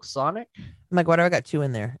 by Silk Sonic. I'm like, why do I got two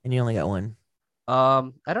in there and you only got one?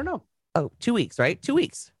 I don't know. Oh, 2 weeks, right? 2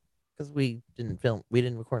 weeks. Because we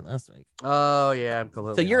didn't record last week. Oh yeah, I'm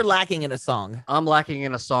completely. So you're lacking in a song. I'm lacking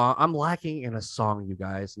in a song, you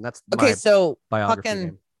guys, and that's okay. So biography fucking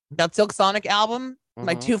name. That Silk Sonic album. Mm-hmm.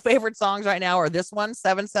 My two favorite songs right now are this one,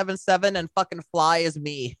 777, and fucking Fly Is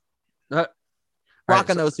Me.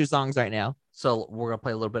 Rocking those two songs right now. So we're gonna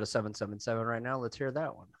play a little bit of 777 right now. Let's hear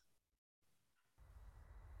that one.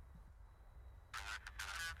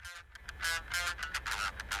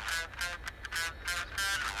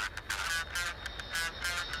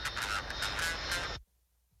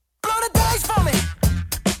 Blow the dice for me.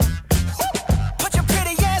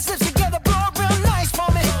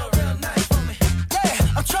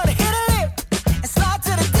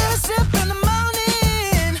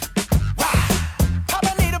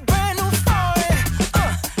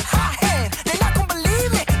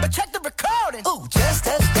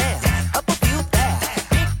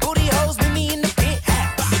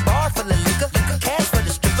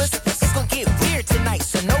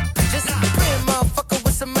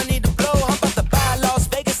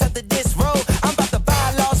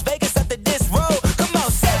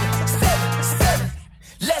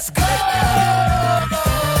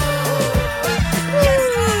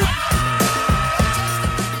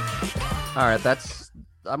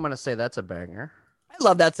 I'm gonna say that's a banger. I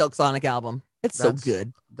love that Silk Sonic album. It's so That's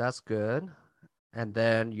good. That's good. And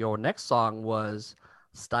then your next song was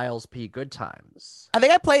Styles P Good Times. I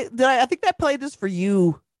think I think I played this for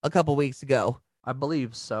you a couple weeks ago. I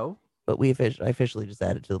believe so. But I officially just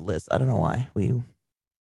added to the list. I don't know why. Well,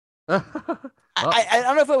 I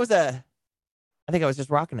don't know if it was I think I was just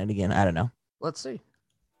rocking it again. I don't know. let's see.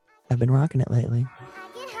 I've been rocking it lately.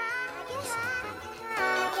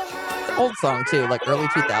 It's an old song too, like early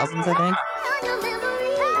 2000s, I think.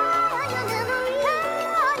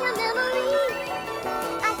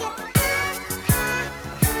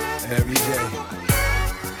 Every day.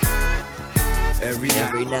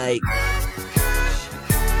 Every night.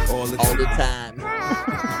 All the All the time.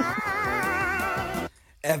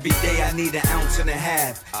 Every day I need an ounce and a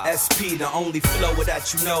half. SP, the only flow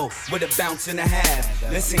that you know, with a bounce and a half.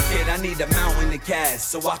 Listen, kid, I need a mountain of cash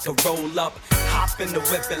so I can roll up, hop in the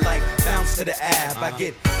whip and like bounce to the ab. I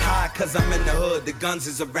get high cause I'm in the hood, the guns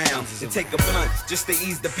is around. To take a blunt just to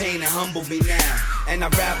ease the pain and humble me now. And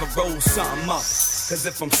I'd rather roll something up. Cause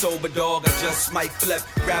if I'm sober, dog, I just might flip,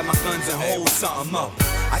 grab my guns and hold something up.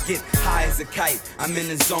 I get high as a kite, I'm in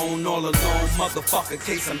the zone all alone, motherfucker,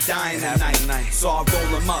 case I'm dying tonight. So I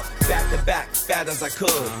roll them up, back to back, fat as I could.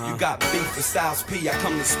 You got beef with Styles P, I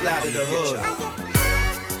come to splatter the hood.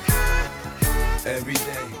 Every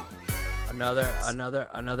day.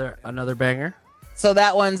 Another banger. So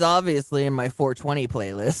that one's obviously in my 420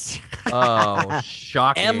 playlist. Oh,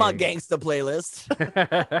 shocking. And my gangsta playlist.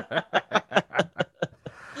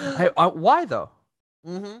 Hey, why though?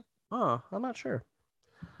 Mm-hmm. Oh, I'm not sure.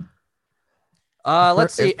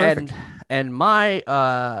 Let's see, and my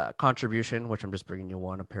contribution, which I'm just bringing you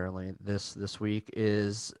one apparently this week,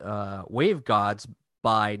 is Wave Gods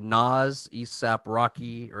by Nas, ASAP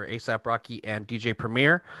Rocky, and DJ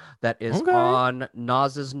Premier. That is on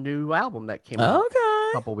Nas's new album that came out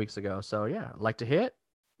a couple weeks ago. So yeah, like to hit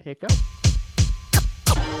it go.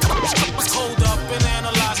 Hold up and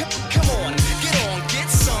analyze. Come on, get on, get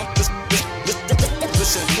some.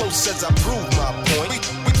 Listen close as I prove my point.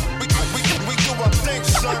 We do our thing,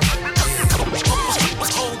 son.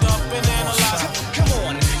 Hold up and analyze. Come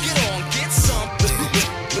on, get on, get some.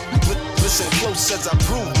 Listen close as I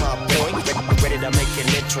prove my point. Ready to make an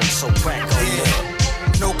entrance, so crack on there.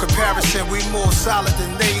 No comparison, we more solid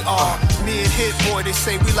than they are. Me and Hit Boy, they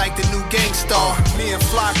say we like the new Gangstar. Me and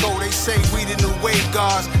Flacco, they say we the new Wave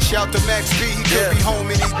Guards. Shout to Max B, he could be home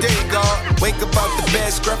any day, God. Wake up out the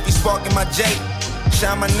bed, scruffy sparking my J.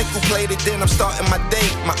 Shine my nickel plated, then I'm starting my day.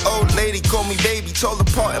 My old lady called me baby, told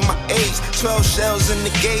apart in my age. 12 shells in the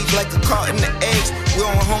gauge, like a carton of eggs. We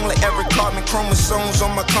on home like every carbon chromosomes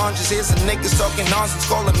on my conscience. Here's some niggas talking nonsense,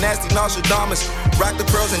 call them nasty Nostradamus. Rock the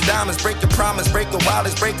pearls and diamonds, break your promise, break your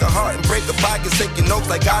wildest, break a heart and break a pocket. Take your notes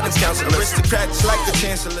like guidance counselor. Aristocrats like the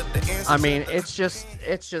chancellor. I mean, it's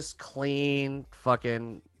just clean,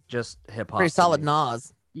 fucking, just hip hop. Pretty solid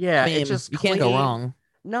Nas. Yeah, I mean, it's just you can't go wrong.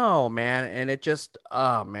 No, man, and it just,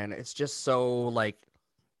 it's just so like,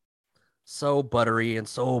 so buttery and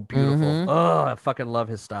so beautiful. Mhm. Oh, I fucking love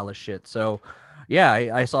his stylish shit. So, yeah,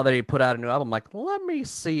 I saw that he put out a new album. Like, let me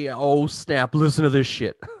see. Oh snap! Listen to this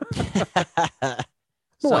shit.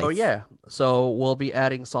 So Nice. yeah, so we'll be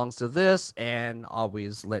adding songs to this and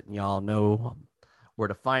always letting y'all know where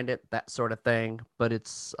to find it, that sort of thing. But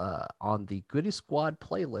it's on the Goody Squad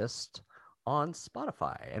playlist on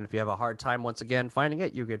Spotify. And if you have a hard time once again finding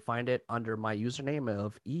it, you could find it under my username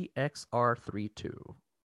of EXR32.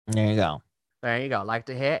 There you go. There you go. Like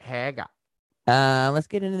to hit, hey, go. Let's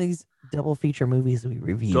get into these double feature movies we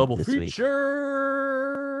reviewed Double this week.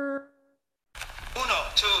 feature. 1,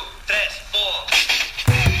 2, 3, 4.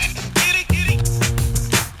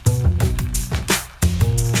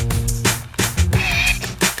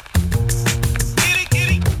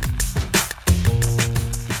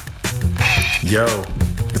 Yo,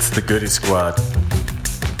 it's the Goody Squad.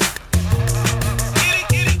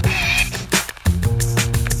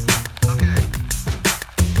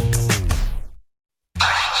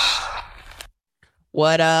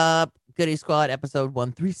 What up, Goody Squad, episode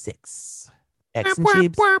 136. X and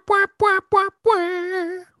Chips.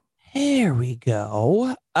 Here we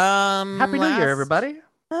go. Happy New Year, everybody.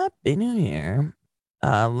 Happy New Year.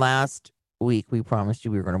 Last week we promised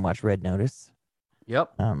you we were going to watch Red Notice.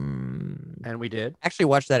 Yep. And we did. Actually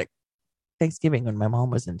watched that at Thanksgiving when my mom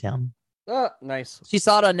was in town. Nice. She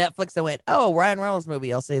saw it on Netflix and went, "Oh, Ryan Reynolds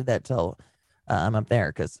movie. I'll save that till I'm up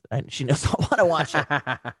there," because she knows I want to watch it.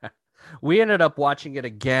 We ended up watching it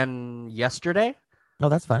again yesterday. Oh,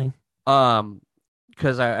 that's funny.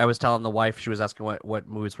 Because I was telling the wife, she was asking what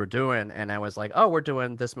movies we're doing, and I was like, "Oh, we're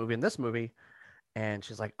doing this movie and this movie," And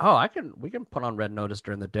she's like, "Oh, we can put on Red Notice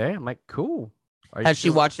during the day." I'm like, "Cool." Has she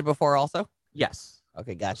watched it before also? Yes.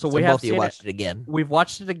 Okay, gotcha. So So we have both of you seen watched it again. We've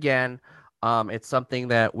watched it again. It's something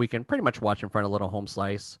that we can pretty much watch in front of Little Home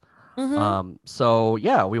Slice. So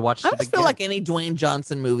yeah, we watched I it always again. feel like any Dwayne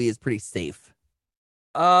Johnson movie is pretty safe.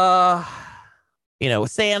 You know,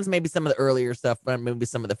 sans maybe some of the earlier stuff, but maybe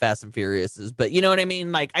some of the Fast and Furiouses. But you know what I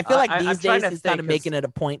mean? Like, I feel like these days he's kind of making it a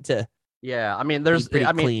point to. Yeah, I mean, there's, pretty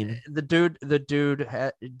clean. The dude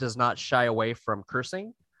does not shy away from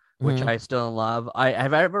cursing, which I still love.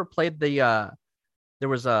 Have I ever played the? There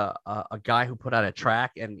was a guy who put out a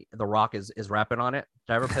track and The Rock is rapping on it.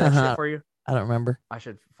 Did I ever play that shit for you? I don't remember. I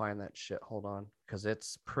should find that shit. Hold on, because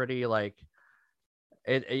it's pretty like.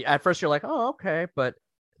 It at first you're like, oh okay, but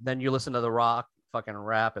then you listen to The Rock fucking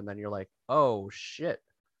rap, and then you're like, oh shit.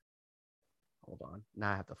 Hold on,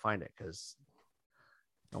 now I have to find it because.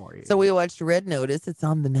 Don't worry. So we watched Red Notice. It's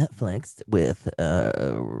on the Netflix with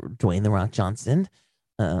Dwayne The Rock Johnson,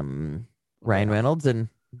 Ryan Reynolds, and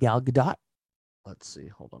Gal Gadot. Let's see.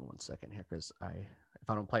 Hold on 1 second here, because if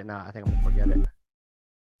I don't play it now, I think I'm gonna forget it.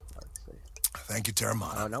 Let's see. Thank you,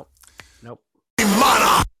 Terramana. Oh nope.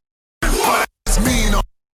 Mana, it's mean.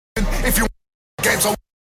 If you games on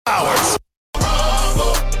hours.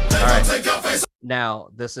 All right. Now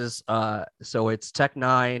this is so it's Tech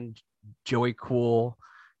Nine, Joey Cool,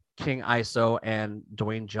 King ISO, and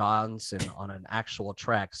Dwayne Johnson on an actual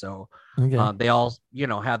track. So they all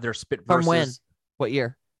have their spit verses. From when? What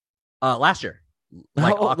year? Last year.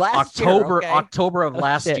 Like October of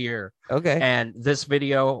last year. Okay. And this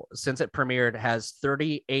video, since it premiered, has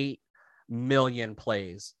 38 million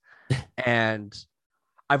plays. And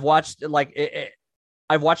I've watched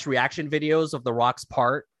I've watched reaction videos of The Rock's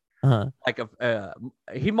part. Like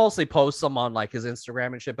he mostly posts them on like his Instagram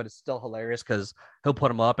and shit, but it's still hilarious because he'll put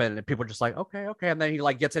them up and people are just like, okay, and then he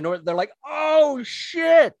like gets into it. They're like, oh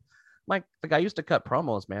shit! Like the guy used to cut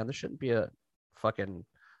promos, man. This shouldn't be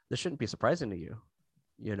surprising to you,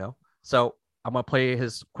 you know. So I'm gonna play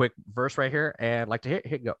his quick verse right here and like to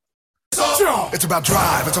hit go. It's about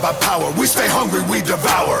drive, it's about power. We stay hungry, we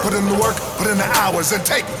devour. Put in the work, put in the hours, and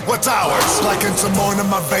take what's ours. Like in some more in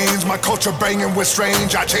my veins, my culture banging with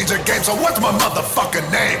strange. I change the game, so what's my motherfucking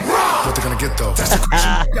name? What they gonna get though? That's the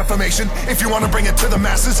question. Defamation, if you wanna bring it to the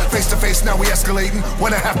masses. Face to face, now we escalating.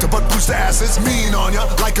 When I have to butt boost the asses. Mean on ya,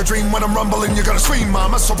 like a dream. When I'm rumbling, you're gonna scream,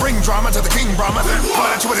 mama. So bring drama to the King Brahma.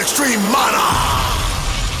 But it's with extreme mana.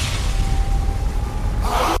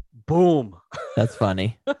 Boom. That's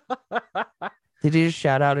funny. Did he just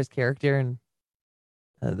shout out his character in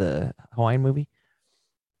the Hawaiian movie?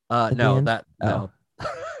 No, no,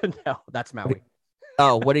 that's Maui.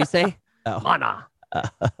 What did he say? Mana.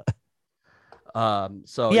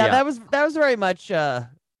 So yeah, that was very much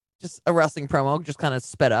just a wrestling promo, just kind of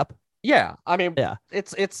sped up. Yeah, I mean, yeah,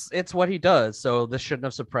 it's what he does. So this shouldn't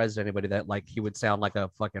have surprised anybody that like he would sound like a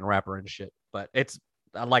fucking rapper and shit. But it's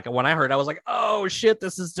like when I heard, I was like, oh shit,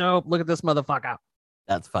 this is dope. Look at this motherfucker.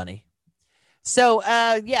 That's funny. So,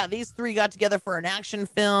 these three got together for an action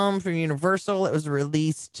film from Universal. It was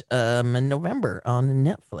released in November on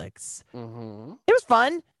Netflix. Mm-hmm. It was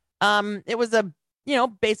fun. It was a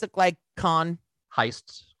basic like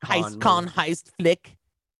heist flick.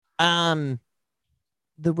 The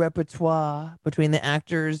repertoire between the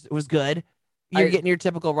actors was good. You're getting your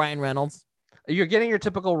typical Ryan Reynolds. You're getting your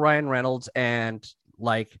typical Ryan Reynolds, and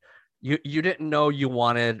like. You didn't know you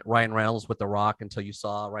wanted Ryan Reynolds with The Rock until you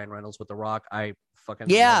saw Ryan Reynolds with The Rock. I fucking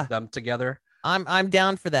love them together. I'm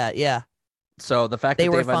down for that. Yeah. So the fact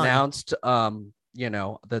that they've announced, that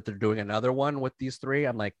they're doing another one with these three,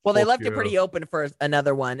 I'm like, well, they left it pretty open for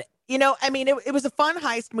another one. I mean, it was a fun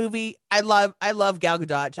heist movie. I love Gal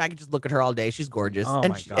Gadot. I could just look at her all day. She's gorgeous,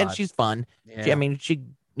 and she's fun. Yeah. She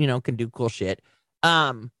can do cool shit.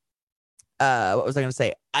 What was I gonna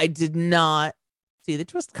say? I did not see the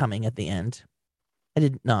twist coming at the end. I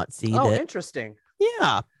did not see that. Oh, interesting.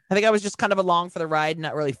 Yeah. I think I was just kind of along for the ride,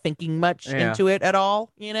 not really thinking much into it at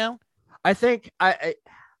all, I think I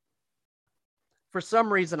for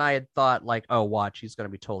some reason I had thought like, oh, watch, he's going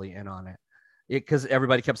to be totally in on it. Because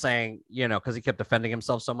everybody kept saying, because he kept defending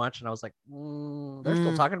himself so much. And I was like, they're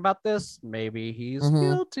still talking about this. Maybe he's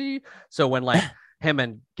guilty. So when like him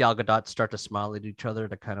and Gal Gadot start to smile at each other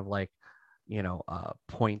to kind of like,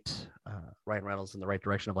 point Ryan Reynolds in the right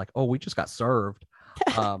direction of like, oh, we just got served.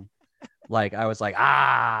 Like I was like,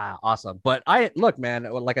 awesome. But look, man,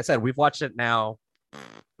 like I said, we've watched it now.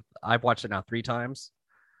 I've watched it now 3 times.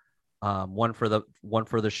 One for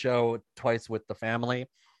the show, twice with the family.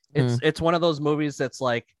 It's one of those movies that's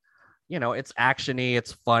like, it's actiony,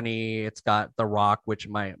 it's funny, it's got The Rock, which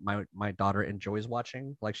my daughter enjoys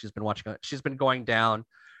watching. Like she's been going down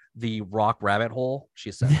the Rock rabbit hole.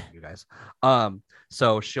 She said, you guys.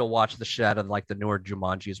 So she'll watch the shit out of like the newer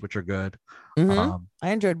Jumanjis, which are good. I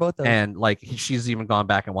enjoyed both of them. And like she's even gone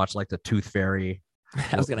back and watched like the Tooth Fairy.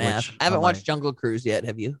 I was gonna ask. I haven't watched Jungle Cruise yet.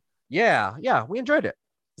 Have you? Yeah, we enjoyed it.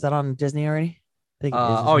 Is that on Disney already? I think it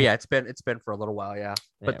is. It's been for a little while, yeah.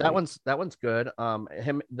 But Yeah, that one's good.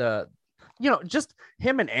 Just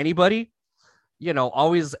him and anybody,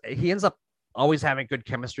 always he ends up always having good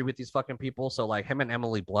chemistry with these fucking people. So like him and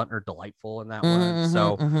Emily Blunt are delightful in that one.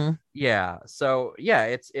 So yeah,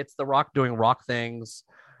 it's The Rock doing Rock things.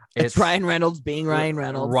 It's Ryan Reynolds being Ryan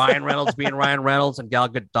Reynolds. Ryan Reynolds being Ryan Reynolds, and Gal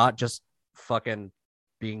Gadot just fucking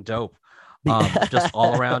being dope. Just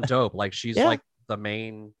all around dope. Like she's like the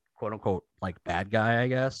main quote unquote like bad guy, I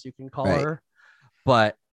guess you can call her.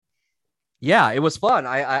 But yeah, it was fun.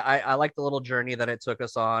 I like the little journey that it took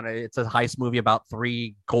us on. It's a heist movie about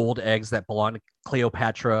 3 gold eggs that belong to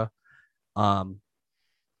Cleopatra. I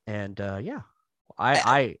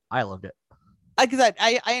loved it. Because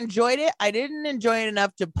I enjoyed it. I didn't enjoy it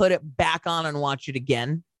enough to put it back on and watch it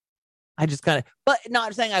again. I just kind of, but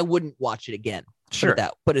not saying I wouldn't watch it again. Sure.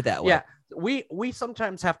 Put it that way. Yeah. We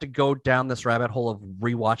sometimes have to go down this rabbit hole of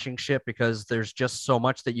rewatching shit because there's just so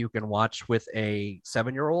much that you can watch with a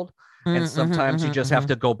 7-year-old. And sometimes you just have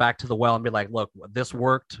to go back to the well and be like, look, this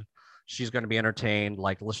worked. She's going to be entertained.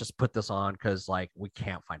 Like, let's just put this on because like we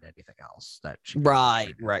can't find anything else that she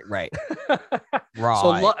right.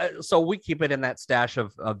 So we keep it in that stash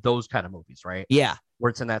of those kind of movies, right? Yeah. Where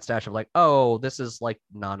it's in that stash of like, oh, this is like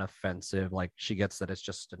non-offensive. Like she gets that it's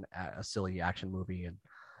just a silly action movie and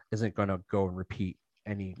isn't going to go and repeat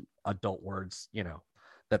any adult words,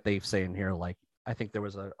 that they say in here. Like, I think there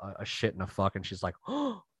was a shit and a fuck, and she's like,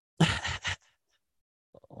 oh,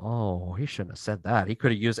 he shouldn't have said that. He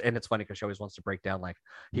could have used, and it's funny because she always wants to break down, like,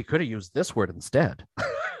 he could have used this word instead.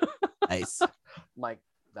 Nice. Like,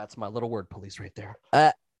 that's my little word police right there.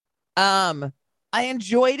 I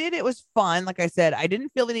enjoyed it. It was fun. Like I said, I didn't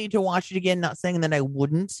feel the need to watch it again. Not saying that I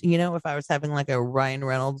wouldn't, if I was having like a Ryan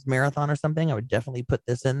Reynolds marathon or something, I would definitely put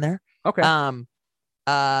this in there. Okay. And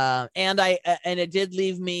it did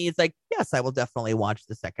leave me. It's like, yes, I will definitely watch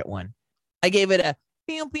the second one. I gave it a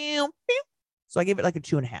pew, pew, pew. So I gave it like a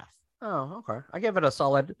 2.5. Oh, okay. I gave it a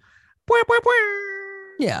solid.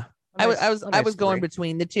 Yeah. I was going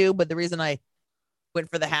between the two, but the reason I went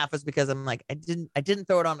for the half is because I'm like, I didn't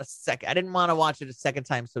throw it on a second. I didn't want to watch it a second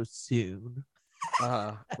time so soon.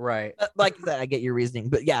 Right. Like that, I get your reasoning,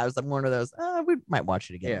 but yeah, I'm one of those. We might watch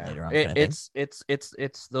it again later on.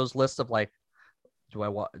 It's those lists of like,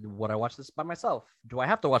 would I watch this by myself? Do I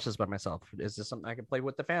have to watch this by myself? Is this something I can play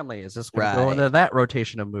with the family? Is this going to go into that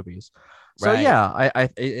rotation of movies? So yeah,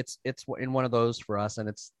 it's in one of those for us, and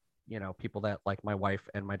it's people that like my wife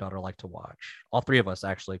and my daughter like to watch. All 3 of us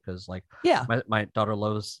actually, because like my daughter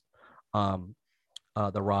loves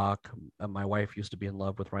The Rock. My wife used to be in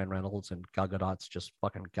love with Ryan Reynolds, and Gal Gadot's just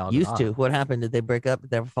fucking Gal Gadot. Used to. What happened? Did they break up? Did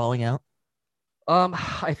they were falling out?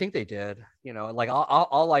 I think they did. Like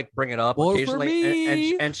I'll like bring it up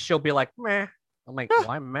occasionally, and she'll be like, meh. I'm like,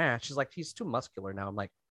 why meh? She's like, he's too muscular now. I'm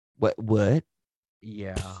like, what?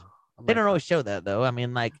 Yeah. They don't always show that though. I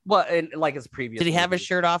mean, like, and like his previous. Did he have his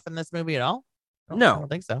shirt off in this movie at all? No, I don't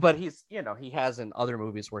think so. But he's, he has in other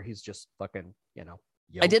movies where he's just fucking,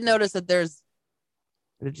 I did notice that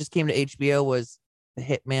it just came to HBO was the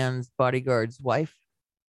Hitman's Bodyguard's wife.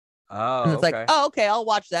 Oh, and it's like, oh, okay, I'll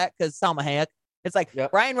watch that because Salma Hayek. It's like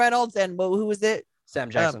Ryan Reynolds and who was it? Sam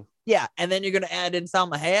Jackson. Yeah, and then you're gonna add in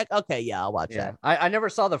Salma Hayek. Okay, yeah, I'll watch that. I never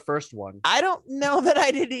saw the first one. I don't know that I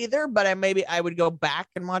did either, but I would go back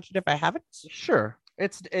and watch it if I haven't. Sure,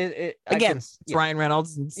 it's Ryan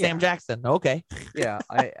Reynolds and Sam Jackson. Okay. Yeah,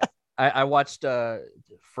 I watched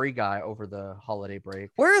Free Guy over the holiday break.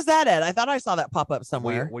 Where is that at? I thought I saw that pop up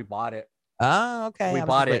somewhere. We bought it. Oh, okay. We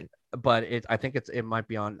bought it, but I think it might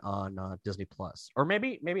be on Disney Plus, or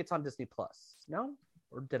maybe it's on Disney Plus. No,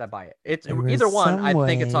 or did I buy it? It's either one. I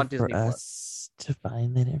think it's on Disney Plus. To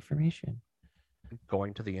find that information.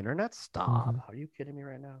 Going to the internet? Stop! Are you kidding me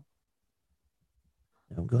right now?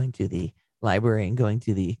 I'm going to the library and going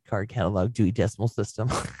to the card catalog Dewey Decimal System.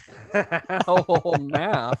 Oh,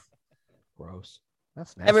 math. Gross.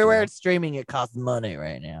 That's nasty. Everywhere it's streaming, it costs money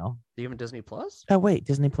right now. Even Disney Plus? Oh, wait,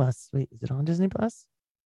 Disney Plus. Wait, is it on Disney Plus?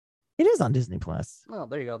 It is on Disney Plus. Oh,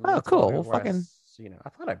 there you go. Oh, cool. Well, fucking. I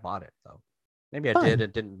thought I bought it though. Maybe I did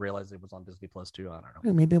and didn't realize it was on Disney Plus too. I don't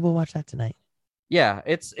know. Maybe we'll watch that tonight. Yeah,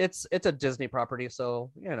 it's a Disney property,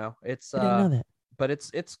 so it's. I didn't know that. But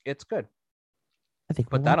it's good. I think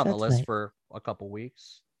put that on the list for a couple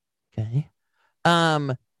weeks. Okay.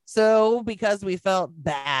 So because we felt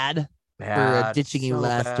bad for ditching you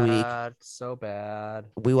last week, so bad.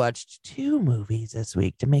 we watched 2 movies this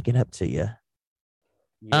week to make it up to you.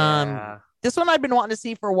 Yeah. This one I've been wanting to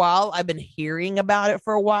see for a while. I've been hearing about it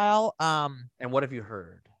for a while. And what have you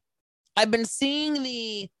heard? I've been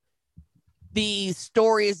seeing the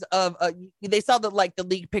stories of they saw the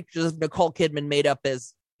leaked pictures of Nicole Kidman made up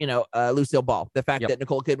as Lucille Ball. The fact that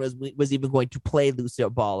Nicole Kidman was even going to play Lucille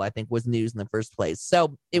Ball, I think, was news in the first place.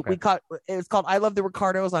 So it was called I Love the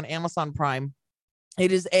Ricardos on Amazon Prime.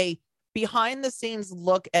 It is a behind the scenes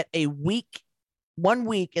look at 1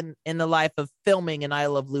 week in the life of filming an I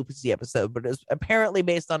Love Lucy episode, but it's apparently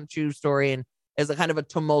based on a true story and is a kind of a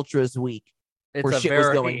tumultuous week where shit was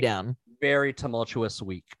going down. Very tumultuous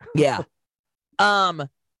week. Yeah.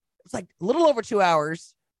 It's like a little over 2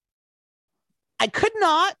 hours. I could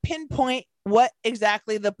not pinpoint what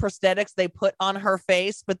exactly the prosthetics they put on her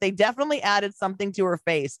face, but they definitely added something to her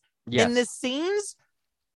face. Yes. In the scenes,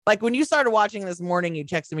 like when you started watching this morning, you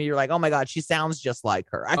texted me, you're like, oh my God, she sounds just like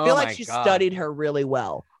her. I feel like she studied her really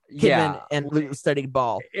well. Kidman and studied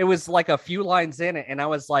Ball. It was like a few lines in it, and I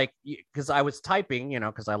was like, because I was typing,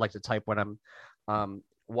 because I like to type when I'm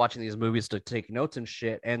watching these movies to take notes and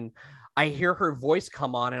shit, and I hear her voice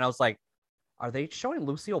come on, and I was like, are they showing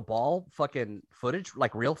Lucille Ball fucking footage,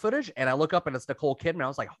 like real footage? And I look up and it's Nicole Kidman. I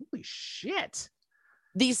was like, holy shit.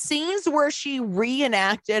 These scenes where she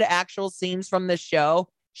reenacted actual scenes from the show,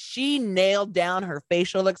 she nailed down her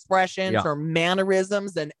facial expressions, her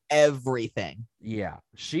mannerisms, and everything. Yeah,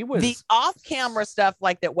 she was. The off-camera stuff,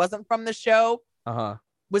 like that wasn't from the show,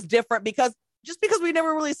 was different because we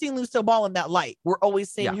never really seen Lucille Ball in that light. We're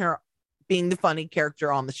always seeing her being the funny character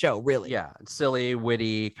on the show, really. Yeah, silly,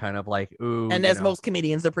 witty, kind of like, ooh. And as most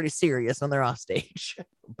comedians, they're pretty serious when they're off stage.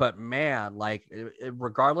 But man, like,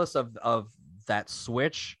 regardless of that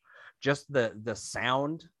switch, just the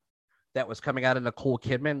sound that was coming out of Nicole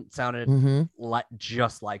Kidman sounded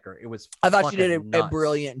just like her. It was. I thought she did a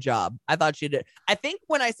brilliant job. I thought she did. I think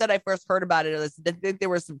when I said I first heard about it, I think there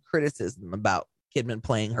was some criticism about Kidman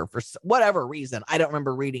playing her for whatever reason. I don't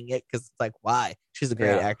remember reading it because it's like, why? She's a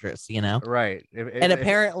great actress, Right. And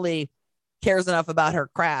apparently cares enough about her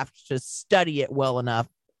craft to study it well enough.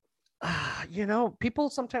 People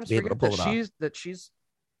sometimes forget that she's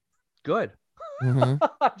good.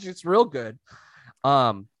 She's real good.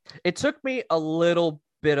 It took me a little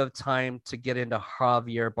bit of time to get into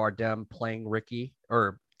Javier Bardem playing Ricky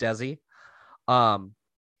or Desi.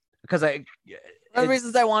 Because one of the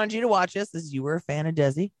reasons I wanted you to watch this is you were a fan of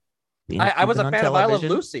Desi. I was a fan of I Love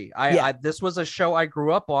Lucy. This was a show I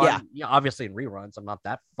grew up on. Yeah. Obviously in reruns. I'm not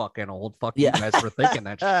that fucking old. Fuck you guys for thinking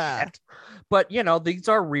that shit. But these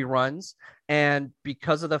are reruns, and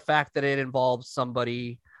because of the fact that it involves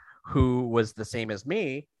somebody who was the same as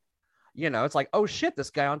me, it's like, oh shit, this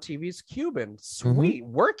guy on TV is Cuban. Sweet,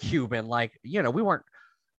 we're Cuban. Like, we weren't.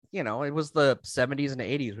 It was the 70s and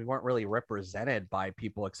 80s. We weren't really represented by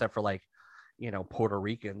people except for like, Puerto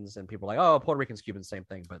Ricans, and people like, oh, Puerto Ricans, Cuban, same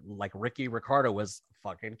thing. But like Ricky Ricardo was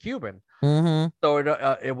fucking Cuban.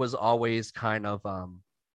 So it was always kind of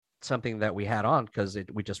something that we had on because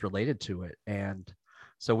we just related to it. And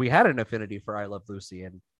so we had an affinity for I Love Lucy.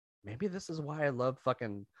 And maybe this is why I love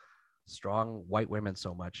fucking strong white women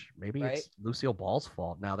so much. Maybe it's Lucille Ball's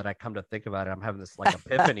fault. Now that I come to think about it, I'm having this like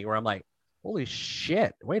epiphany where I'm like, holy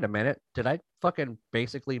shit, wait a minute. Did I fucking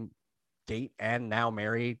basically date and now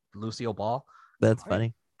marry Lucille Ball? That's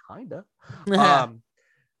funny. Kinda.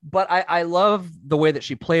 But I love the way that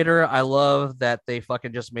she played her. I love that they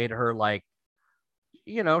fucking just made her like,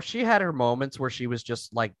 she had her moments where she was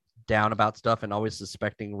just like down about stuff and always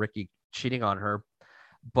suspecting Ricky cheating on her.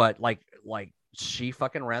 But like she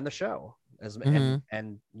fucking ran the show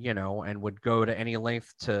and would go to any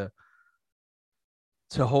length to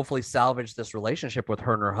hopefully salvage this relationship with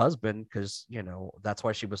her and her husband, because that's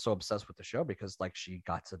why she was so obsessed with the show, because like she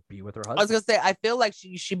got to be with her husband. I was gonna say, I feel like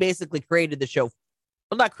she basically created the show.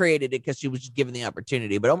 Well, not created it because she was given the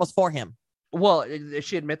opportunity, but almost for him. Well,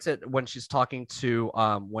 she admits it when she's talking to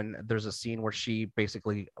when there's a scene where she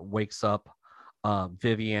basically wakes up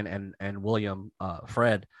Vivian and William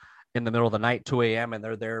Fred in the middle of the night, 2 a.m., and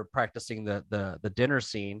they're there practicing the dinner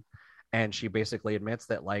scene. And she basically admits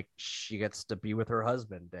that like she gets to be with her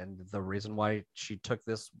husband, and the reason why she took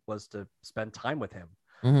this was to spend time with him.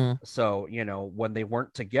 So, when they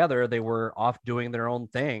weren't together, they were off doing their own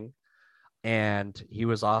thing, and he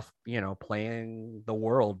was off, playing the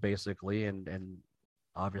world basically, and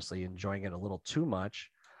obviously enjoying it a little too much,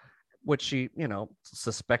 which she,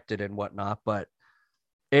 suspected and whatnot. But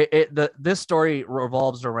this story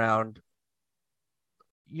revolves around,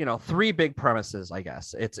 three big premises, I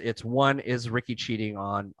guess. It's one is Ricky cheating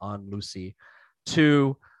on Lucy.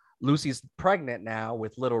 Two, Lucy's pregnant now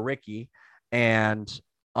with little Ricky, and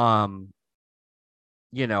back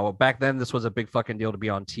then this was a big fucking deal to be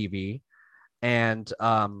on TV, and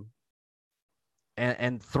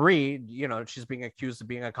three, she's being accused of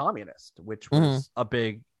being a communist, which was a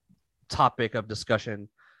big topic of discussion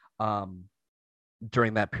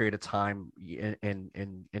during that period of time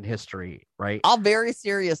in history, right? All very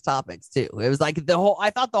serious topics too. It was like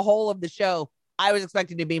I thought the whole of the show, I was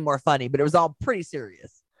expecting to be more funny, but it was all pretty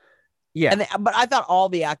serious. Yeah. But I thought all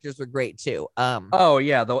the actors were great too. Oh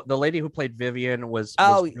yeah, the lady who played Vivian was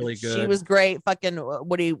really good. She was great. Fucking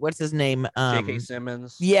what's his name? J.K.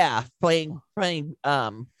 Simmons. Yeah, playing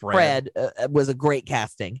Fred was a great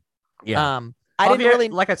casting. Yeah. I didn't really,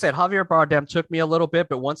 like I said, Javier Bardem took me a little bit,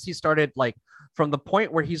 but once he started like from the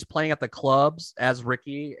point where he's playing at the clubs as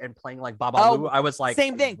Ricky and playing like Babalu, I was like,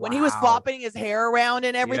 same thing. wow. When he was flopping his hair around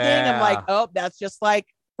and everything, I'm like, oh, that's just like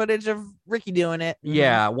footage of Ricky doing it.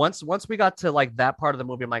 Yeah. Once we got to like that part of the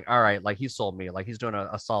movie, I'm like, all right, like he sold me. Like he's doing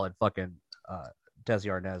a solid fucking Desi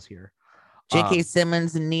Arnaz here. J.K.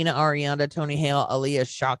 Simmons, Nina Arianda, Tony Hale, Aaliyah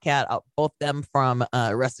Shawkat, both them from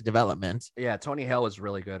Arrested Development. Yeah, Tony Hale was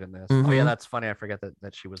really good in this. Oh yeah, that's funny. I forget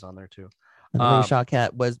that she was on there too. Aaliyah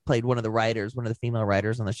Shawkat played one of the female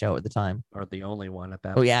writers on the show at the time, or the only one at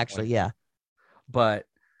that. Oh yeah, actually, yeah. But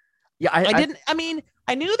yeah,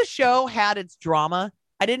 I knew the show had its drama.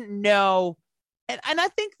 I didn't know, and I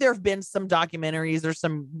think there have been some documentaries or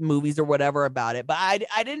some movies or whatever about it, but I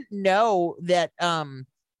didn't know that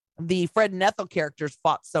the Fred and Ethel characters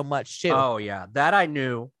fought so much too. Oh yeah, that I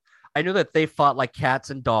knew. I knew that they fought like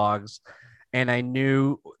cats and dogs, and I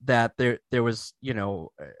knew that there was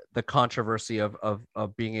the controversy of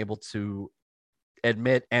being able to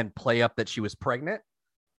admit and play up that she was pregnant.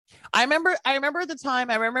 I remember at the time.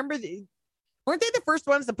 Weren't they the first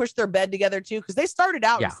ones to push their bed together too? Because they started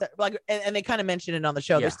out and they kind of mentioned it on the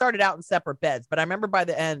show. Yeah. They started out in separate beds, but I remember by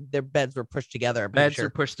the end their beds were pushed together. Beds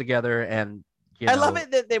are pushed together, and I love it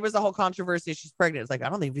that there was a whole controversy. She's pregnant. It's like, I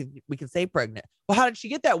don't think we can say pregnant. Well, how did she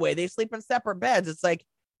get that way? They sleep in separate beds. It's like,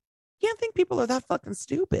 you can't think people are that fucking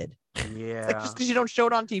stupid. Yeah. It's like just because you don't show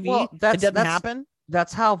it on TV, it doesn't happen.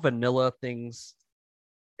 That's how vanilla things.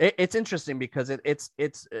 It's interesting because it's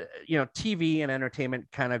TV and entertainment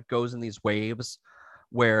kind of goes in these waves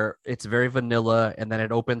where it's very vanilla, and then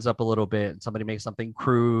it opens up a little bit and somebody makes something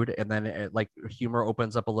crude, and then like humor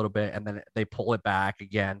opens up a little bit, and then they pull it back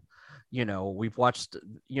again. We've watched,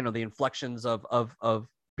 the inflections of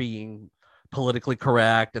being politically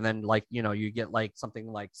correct. And then like, you get like something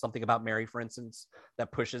about Mary, for instance,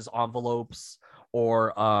 that pushes envelopes,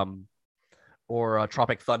 or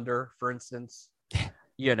Tropic Thunder, for instance,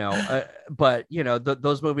 but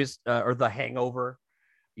those movies or The Hangover,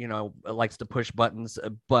 likes to push buttons,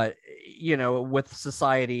 but, with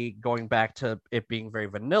society going back to it being very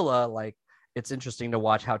vanilla, like it's interesting to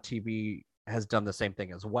watch how TV has done the same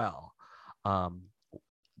thing as well.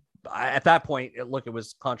 At that point, it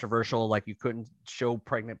was controversial. Like you couldn't show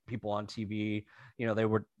pregnant people on TV. They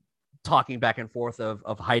were talking back and forth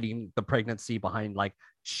of hiding the pregnancy behind like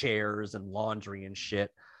chairs and laundry and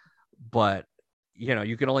shit. But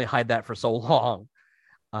you can only hide that for so long.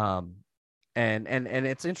 And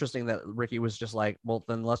it's interesting that Ricky was just like, well,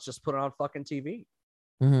 then let's just put it on fucking TV.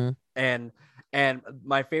 Mm-hmm. And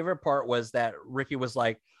my favorite part was that Ricky was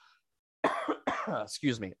like,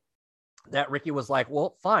 excuse me. That Ricky was like,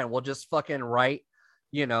 well, fine, we'll just fucking write,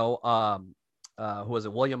 who was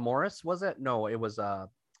it? William Morris, was it? No, it was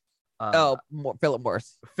Philip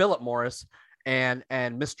Morris. Philip Morris and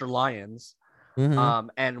Mr. Lyons. Mm-hmm.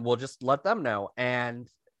 And we'll just let them know. And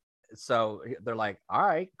so they're like, all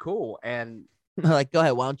right, cool. And they're like, go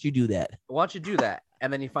ahead, why don't you do that?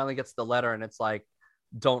 And then he finally gets the letter, and it's like,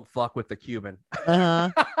 don't fuck with the Cuban.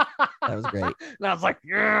 Uh-huh. That was great. And I was like,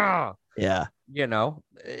 yeah.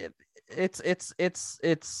 It's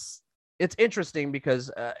interesting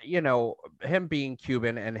because him being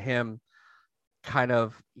Cuban and him kind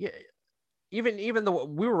of even though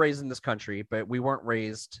we were raised in this country, but we weren't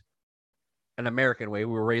raised an American way.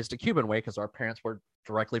 We were raised a Cuban way because our parents were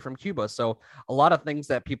directly from Cuba. So a lot of things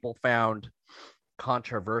that people found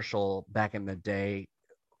controversial back in the day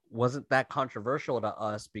wasn't that controversial to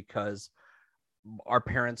us because our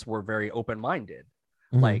parents were very open-minded.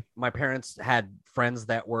 Mm-hmm. Like my parents had friends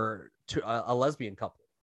that were a lesbian couple,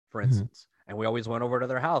 for instance, and we always went over to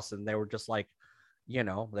their house, and they were just like,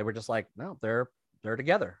 no, they're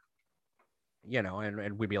together,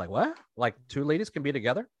 and we'd be like, what? Like two ladies can be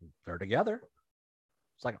together? They're together.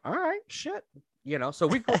 It's like, all right, shit, so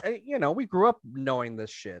we, we grew up knowing this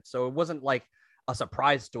shit. So it wasn't like a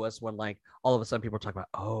surprise to us when like all of a sudden people are talking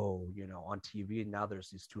about, oh, on TV now there's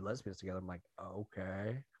these two lesbians together. I'm like,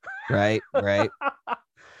 okay. Right.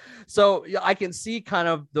 So yeah, I can see kind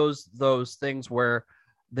of those things where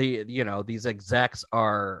these execs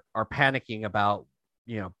are panicking about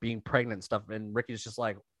being pregnant and stuff, and Ricky's just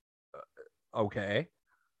like, okay,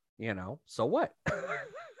 so what?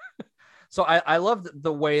 So I love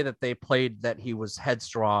the way that they played that he was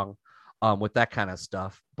headstrong with that kind of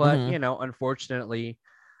stuff, but unfortunately,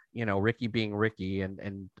 Ricky being Ricky,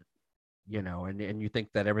 and you think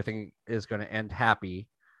that everything is going to end happy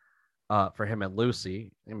for him and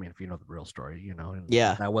Lucy. I mean, if you know the real story,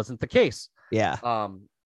 Yeah. that wasn't the case. Yeah. I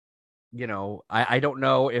don't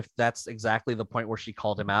know if that's exactly the point where she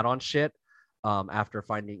called him out on shit after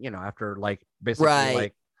finding, after like basically Right.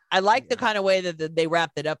 like. I like the kind of way that they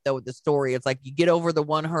wrapped it up, though, with the story. It's like you get over the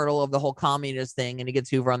one hurdle of the whole communist thing, and he gets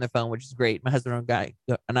Hoover on the phone, which is great. My husband and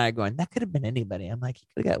I are going, that could have been anybody. I'm like, he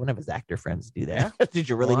could have got one of his actor friends to do that. Yeah. Did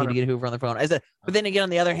you really need to get Hoover on the phone? I said, but then again, on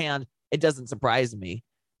the other hand, it doesn't surprise me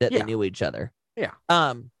that they knew each other. Yeah.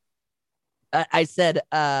 I said,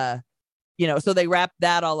 so they wrapped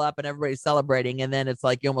that all up and everybody's celebrating. And then it's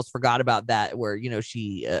like, you almost forgot about that where,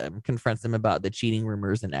 she confronts him about the cheating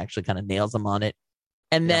rumors and actually kind of nails him on it.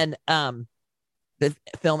 And then the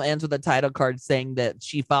film ends with a title card saying that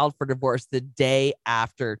she filed for divorce the day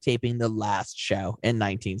after taping the last show in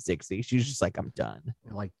 1960. She's just like, I'm done.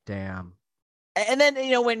 Like, damn. And then,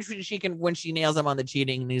 when she nails him on the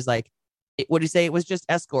cheating, and he's like, what did he say? It was just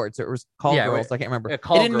escorts, or it was call girls. I can't remember. It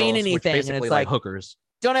didn't mean anything. And it's like hookers.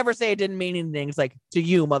 Don't ever say it didn't mean anything. It's like, to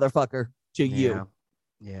you, motherfucker, to you.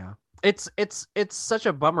 Yeah. It's such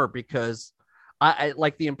a bummer because I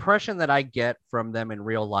like the impression that I get from them in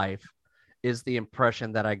real life is the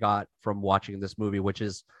impression that I got from watching this movie, which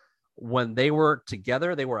is when they were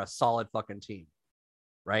together, they were a solid fucking team,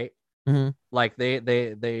 right? Mm-hmm. Like they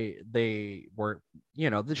were,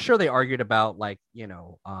 sure they argued about like,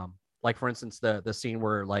 like for instance, the scene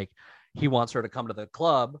where like he wants her to come to the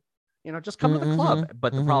club, just come to the club.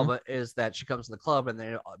 But the problem is that she comes to the club and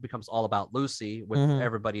then it becomes all about Lucy with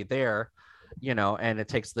everybody there. And it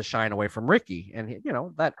takes the shine away from Ricky, and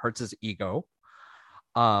that hurts his ego.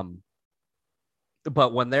 But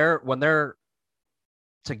when they're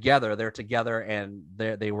together, and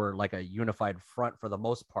they were like a unified front for the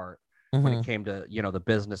most part when it came to the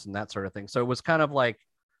business and that sort of thing. So it was kind of like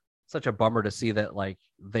such a bummer to see that like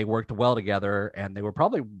they worked well together, and they were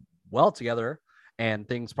probably well together, and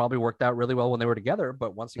things probably worked out really well when they were together.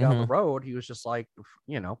 But once he got on the road, he was just like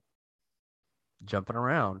jumping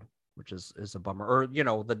around, which is a bummer. Or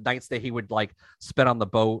the nights that he would like spend on the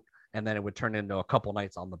boat, and then it would turn into a couple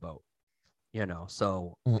nights on the boat,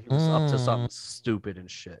 so he was up to something stupid and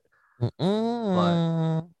shit.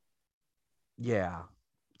 But yeah,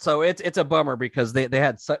 so it's a bummer because they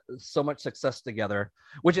had so much success together,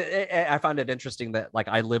 which I found it interesting that like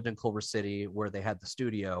I lived in Culver City where they had the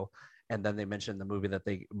studio, and then they mentioned the movie that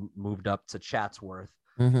they moved up to Chatsworth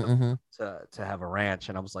to have a ranch,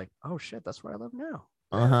 and I was like, oh shit, that's where I live now.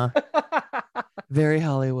 Very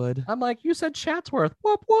Hollywood. I'm like, you said Chatsworth.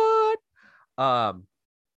 What?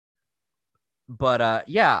 But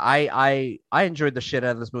yeah, I enjoyed the shit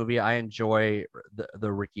out of this movie. I enjoy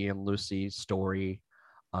the Ricky and Lucy story.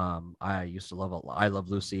 I used to love it. I love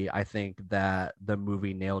Lucy. I think that the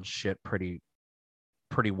movie nailed shit pretty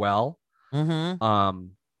well. I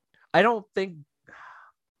don't think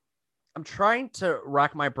I'm trying to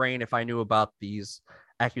rack my brain if I knew about these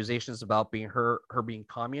accusations about being her being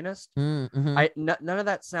communist. None of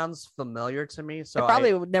that sounds familiar to me. So it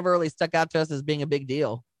probably never really stuck out to us as being a big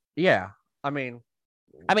deal. Yeah. I mean,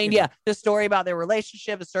 yeah, the story about their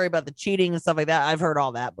relationship, the story about the cheating and stuff like that. I've heard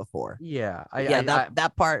all that before. Yeah.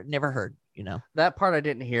 That part never heard, that part I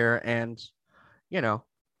didn't hear. And,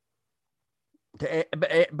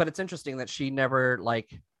 but it's interesting that she never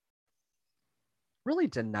like really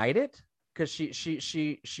denied it, because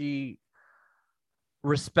she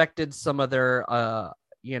respected some of their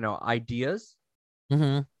ideas,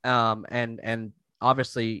 and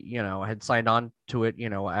obviously had signed on to it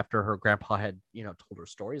after her grandpa had told her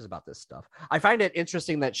stories about this stuff. I find it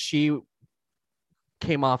interesting that she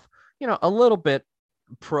came off a little bit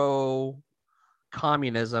pro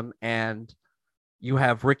communism, and you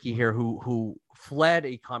have Ricky here who fled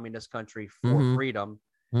a communist country for freedom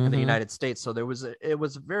in the United States. So it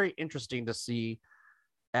was very interesting to see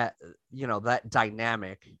at that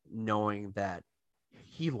dynamic, knowing that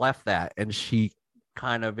he left that, and she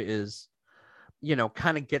kind of is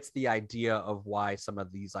kind of gets the idea of why some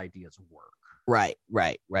of these ideas work. Right.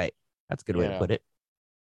 That's a good way to put it.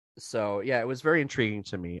 So yeah, it was very intriguing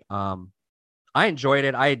to me. I enjoyed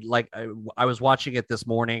it. I was watching it this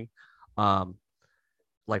morning,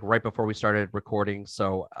 like right before we started recording.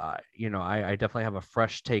 So, I definitely have a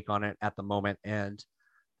fresh take on it at the moment. And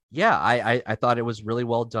yeah, I thought it was really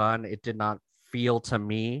well done. It did not feel to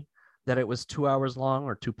me that it was 2 hours long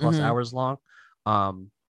or 2+ hours long.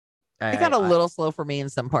 It got a little slow for me in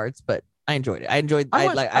some parts, but I enjoyed it. I enjoyed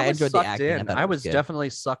the acting. I was definitely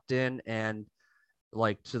sucked in, and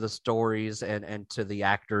like to the stories and to the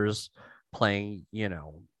actors playing,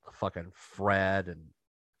 fucking Fred and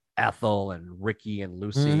Ethel and Ricky and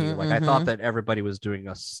Lucy. I thought that everybody was doing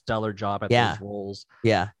a stellar job at those roles.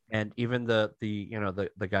 Yeah. And even the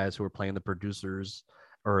guys who were playing the producers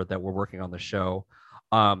or that were working on the show,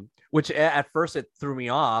 which at first it threw me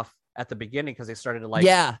off at the beginning because they started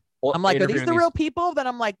to I'm like, are these the real people? Then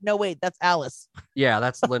I'm like, no, wait, that's Alice. Yeah,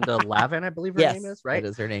 that's Linda Lavin, I believe her name is, right? That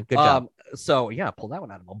is her name. Good job. So yeah, pull that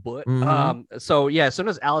one out of my butt. So yeah, as soon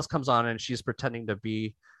as Alice comes on and she's pretending to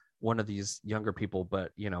be one of these younger people,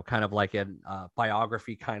 but kind of like in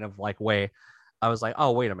biography kind of like way, I was like,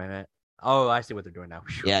 oh, wait a minute. Oh, I see what they're doing now.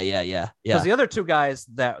 Yeah. Because the other two guys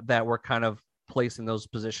that were kind of placed in those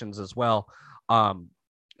positions as well,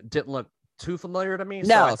 didn't look too familiar to me.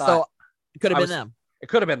 No, so it could have been them. It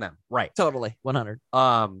could have been them, right? Totally, 100.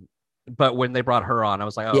 But when they brought her on, I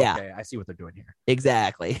was like, oh, okay, I see what they're doing here.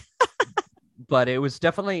 Exactly. But it was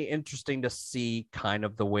definitely interesting to see kind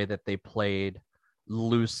of the way that they played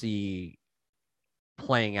Lucy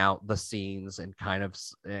playing out the scenes and kind of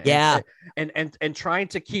and trying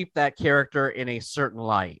to keep that character in a certain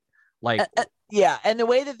light, like and the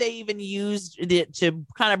way that they even used it to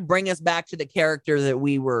kind of bring us back to the character that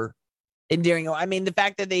we were endearing. I mean, the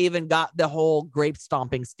fact that they even got the whole grape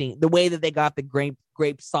stomping scene, the way that they got the grape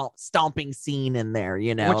stomping scene in there,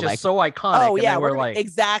 which is so iconic. Oh yeah, we're like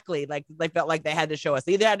exactly like they felt like they had to show us.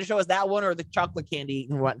 They either had to show us that one or the chocolate candy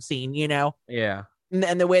eating one scene, Yeah.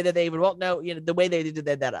 And the way that they would, the way they did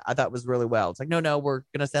that I thought was really well. It's like, no, we're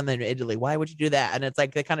gonna send them to Italy. Why would you do that? And it's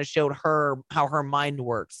like they kind of showed her how her mind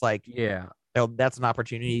works. Like, that's an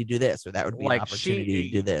opportunity to do this, or that would be an opportunity to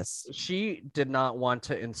do this. She did not want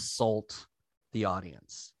to insult the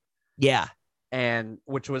audience. Yeah. And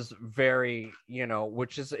which was very,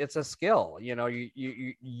 it's a skill, you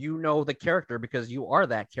know the character because you are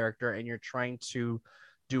that character and you're trying to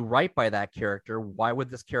do right by that character. Why would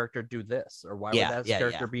this character do this? Or why would this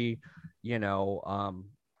character be,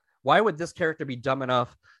 why would this character be dumb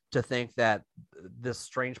enough to think that this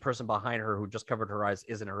strange person behind her who just covered her eyes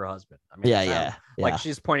isn't her husband? I mean, like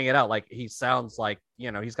she's pointing it out, like he sounds like,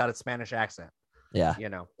 he's got a Spanish accent. Yeah.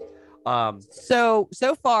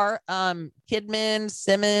 So far, Kidman,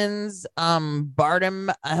 Simmons,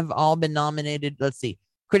 Bardem have all been nominated. Let's see.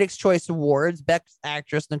 Critics' Choice Awards, Best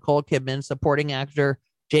Actress Nicole Kidman, Supporting Actor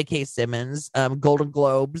J.K. Simmons, Golden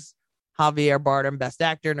Globes, Javier Bardem, Best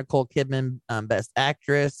Actor, Nicole Kidman, Best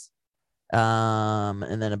Actress,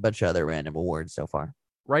 and then a bunch of other random awards so far.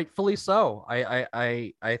 Rightfully so. I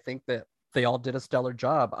think that they all did a stellar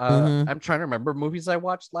job. I'm trying to remember movies I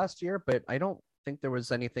watched last year, but I don't think there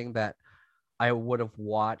was anything that I would have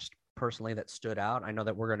watched personally that stood out. I know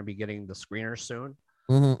that we're going to be getting the screeners soon.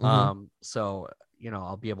 So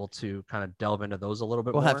I'll be able to kind of delve into those a little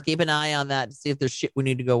bit more. We'll have to keep an eye on that to see if there's shit we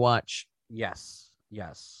need to go watch. Yes.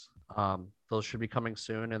 Those should be coming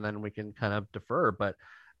soon, and then we can kind of defer. But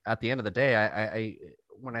at the end of the day, I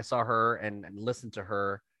when I saw her and listened to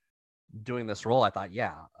her doing this role, I thought,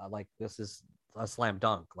 like this is a slam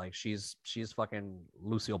dunk. Like she's fucking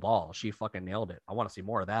Lucille Ball. She fucking nailed it. I want to see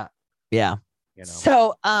more of that. Yeah.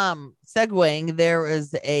 So, segueing, there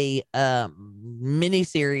is a mini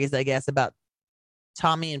series, I guess, about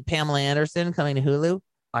Tommy and Pamela Anderson coming to Hulu.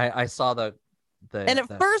 I saw the and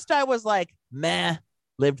at first I was like, meh,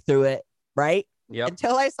 lived through it, right? Yep.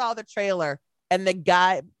 Until I saw the trailer and the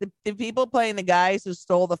guy, the people playing the guys who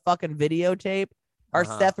stole the fucking videotape are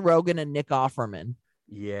Seth Rogen and Nick Offerman.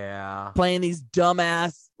 Yeah. Playing these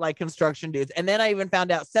dumbass like construction dudes. And then I even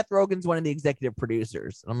found out Seth Rogen's one of the executive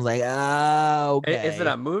producers. I'm like, oh, okay. Is it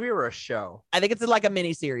a movie or a show? I think it's like a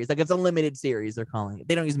mini series. Like it's a limited series, they're calling it.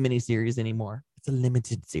 They don't use mini series anymore. It's a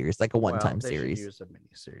limited series, like a one-time series. Use a mini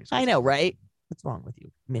series. I know, right? What's wrong with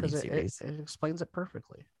you? Mini series. It explains it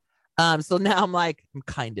perfectly. So now I'm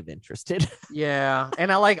kind of interested. Yeah.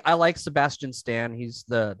 And I like Sebastian Stan. He's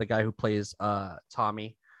the guy who plays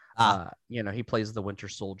Tommy. He plays the Winter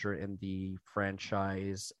Soldier in the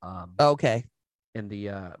franchise. Okay. In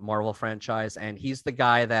the Marvel franchise, and he's the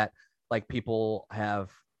guy that like people have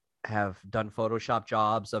done Photoshop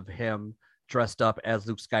jobs of him dressed up as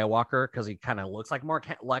Luke Skywalker because he kind of looks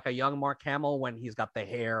like a young Mark Hamill when he's got the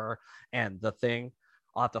hair and the thing.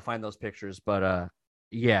 I'll have to find those pictures, but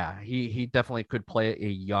Yeah, he definitely could play a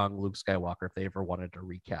young Luke Skywalker if they ever wanted to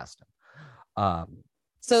recast him.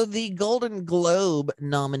 So the Golden Globe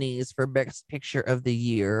nominees for Best Picture of the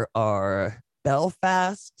Year are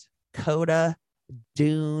Belfast, Coda,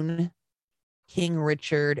 Dune, King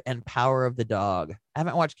Richard, and Power of the Dog. I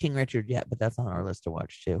haven't watched King Richard yet, but that's on our list to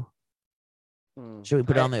watch too. Should we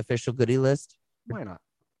put it on the official goodie list? Why not?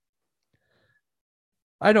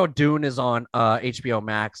 I know Dune is on HBO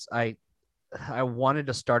Max. I wanted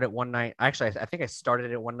to start it one night. Actually, I think I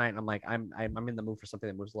started it one night, and I'm like, I'm in the mood for something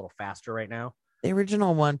that moves a little faster right now. The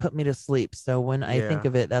original one put me to sleep, so when I think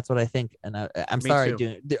of it, that's what I think. And I'm Me sorry,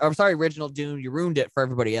 too. Dune. I'm sorry, original Dune. You ruined it for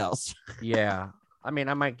everybody else. Yeah, I mean,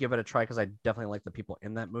 I might give it a try because I definitely like the people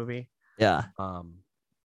in that movie. Yeah.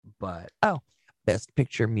 But Best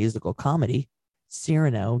Picture Musical Comedy: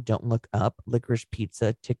 Cyrano, Don't Look Up, Licorice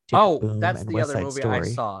Pizza, Tick Tick Boom, that's and the West other Side movie Story. I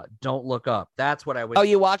saw. Don't Look Up. That's what I would. Oh,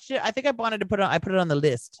 you watched it? I think I wanted to put it on. I put it on the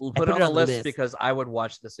list. We'll put it on the list because I would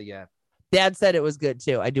watch this again. Dad said it was good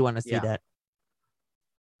too. I do want to see that.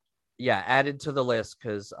 Yeah, added to the list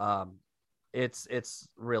because it's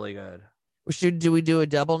really good. Do we do a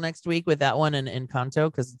double next week with that one and Encanto?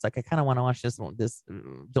 Because it's like I kind of want to watch this one. This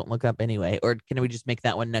Don't Look Up anyway, or can we just make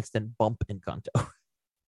that one next and bump Encanto?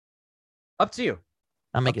 Up to you.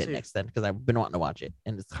 I'll make it next then because I've been wanting to watch it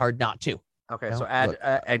and it's hard not to. Okay, so add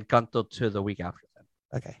Encanto to the week after then.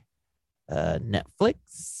 Okay.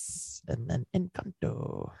 Netflix and then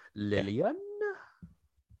Encanto. Lillian.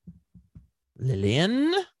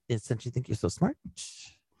 Since you think you're so smart.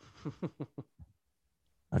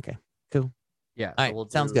 Okay, cool. Yeah. All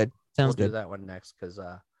right, sounds good. Sounds good. Do that one next because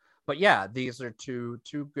but yeah, these are two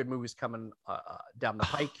good movies coming down the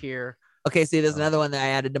pike here. Okay, see, there's another one that I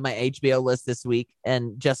added to my HBO list this week,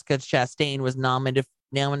 and Jessica Chastain was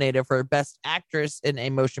nominated for Best Actress in a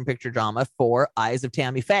Motion Picture Drama for Eyes of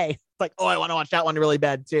Tammy Faye. It's like, I want to watch that one really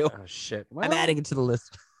bad too. Oh shit! Well, I'm adding it to the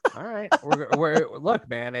list. All right, we're look,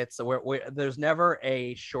 man. There's never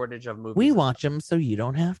a shortage of movies. We watch them so you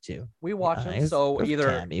don't have to. We watch them so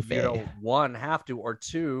either you don't one have to or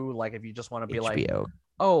two, like if you just want to be like,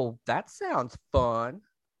 oh, that sounds fun.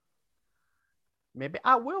 Maybe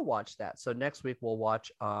I will watch that. So next week we'll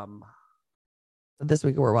watch. This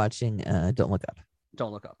week we're watching Don't Look Up.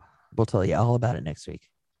 Don't Look Up. We'll tell you all about it next week.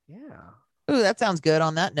 Yeah. Ooh, that sounds good.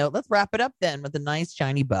 On that note, let's wrap it up then with a nice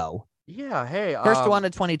shiny bow. Yeah. Hey. First one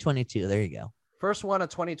of 2022. There you go. First one of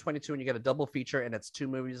 2022, and you get a double feature, and it's two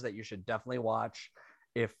movies that you should definitely watch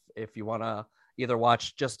if you want to either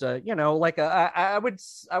watch just I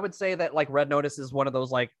would say that like Red Notice is one of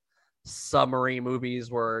those like summary movies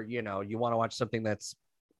where you want to watch something that's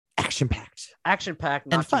action packed,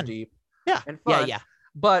 not and fun. Too deep, and fun. Yeah.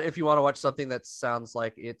 But if you want to watch something that sounds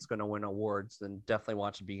like it's going to win awards, then definitely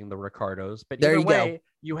watch Being the Ricardos. But there either you way, go.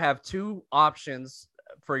 You have two options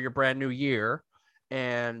for your brand new year,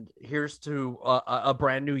 and here's to a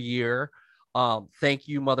brand new year. Thank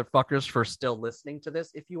you, motherfuckers, for still listening to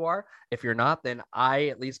this. If you are, if you're not, then I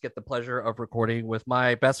at least get the pleasure of recording with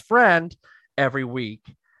my best friend every week.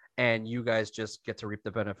 And you guys just get to reap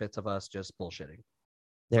the benefits of us just bullshitting.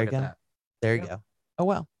 There you go. There you go. Oh,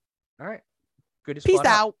 well. All right. Goody Peace squad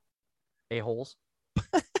out. A-holes.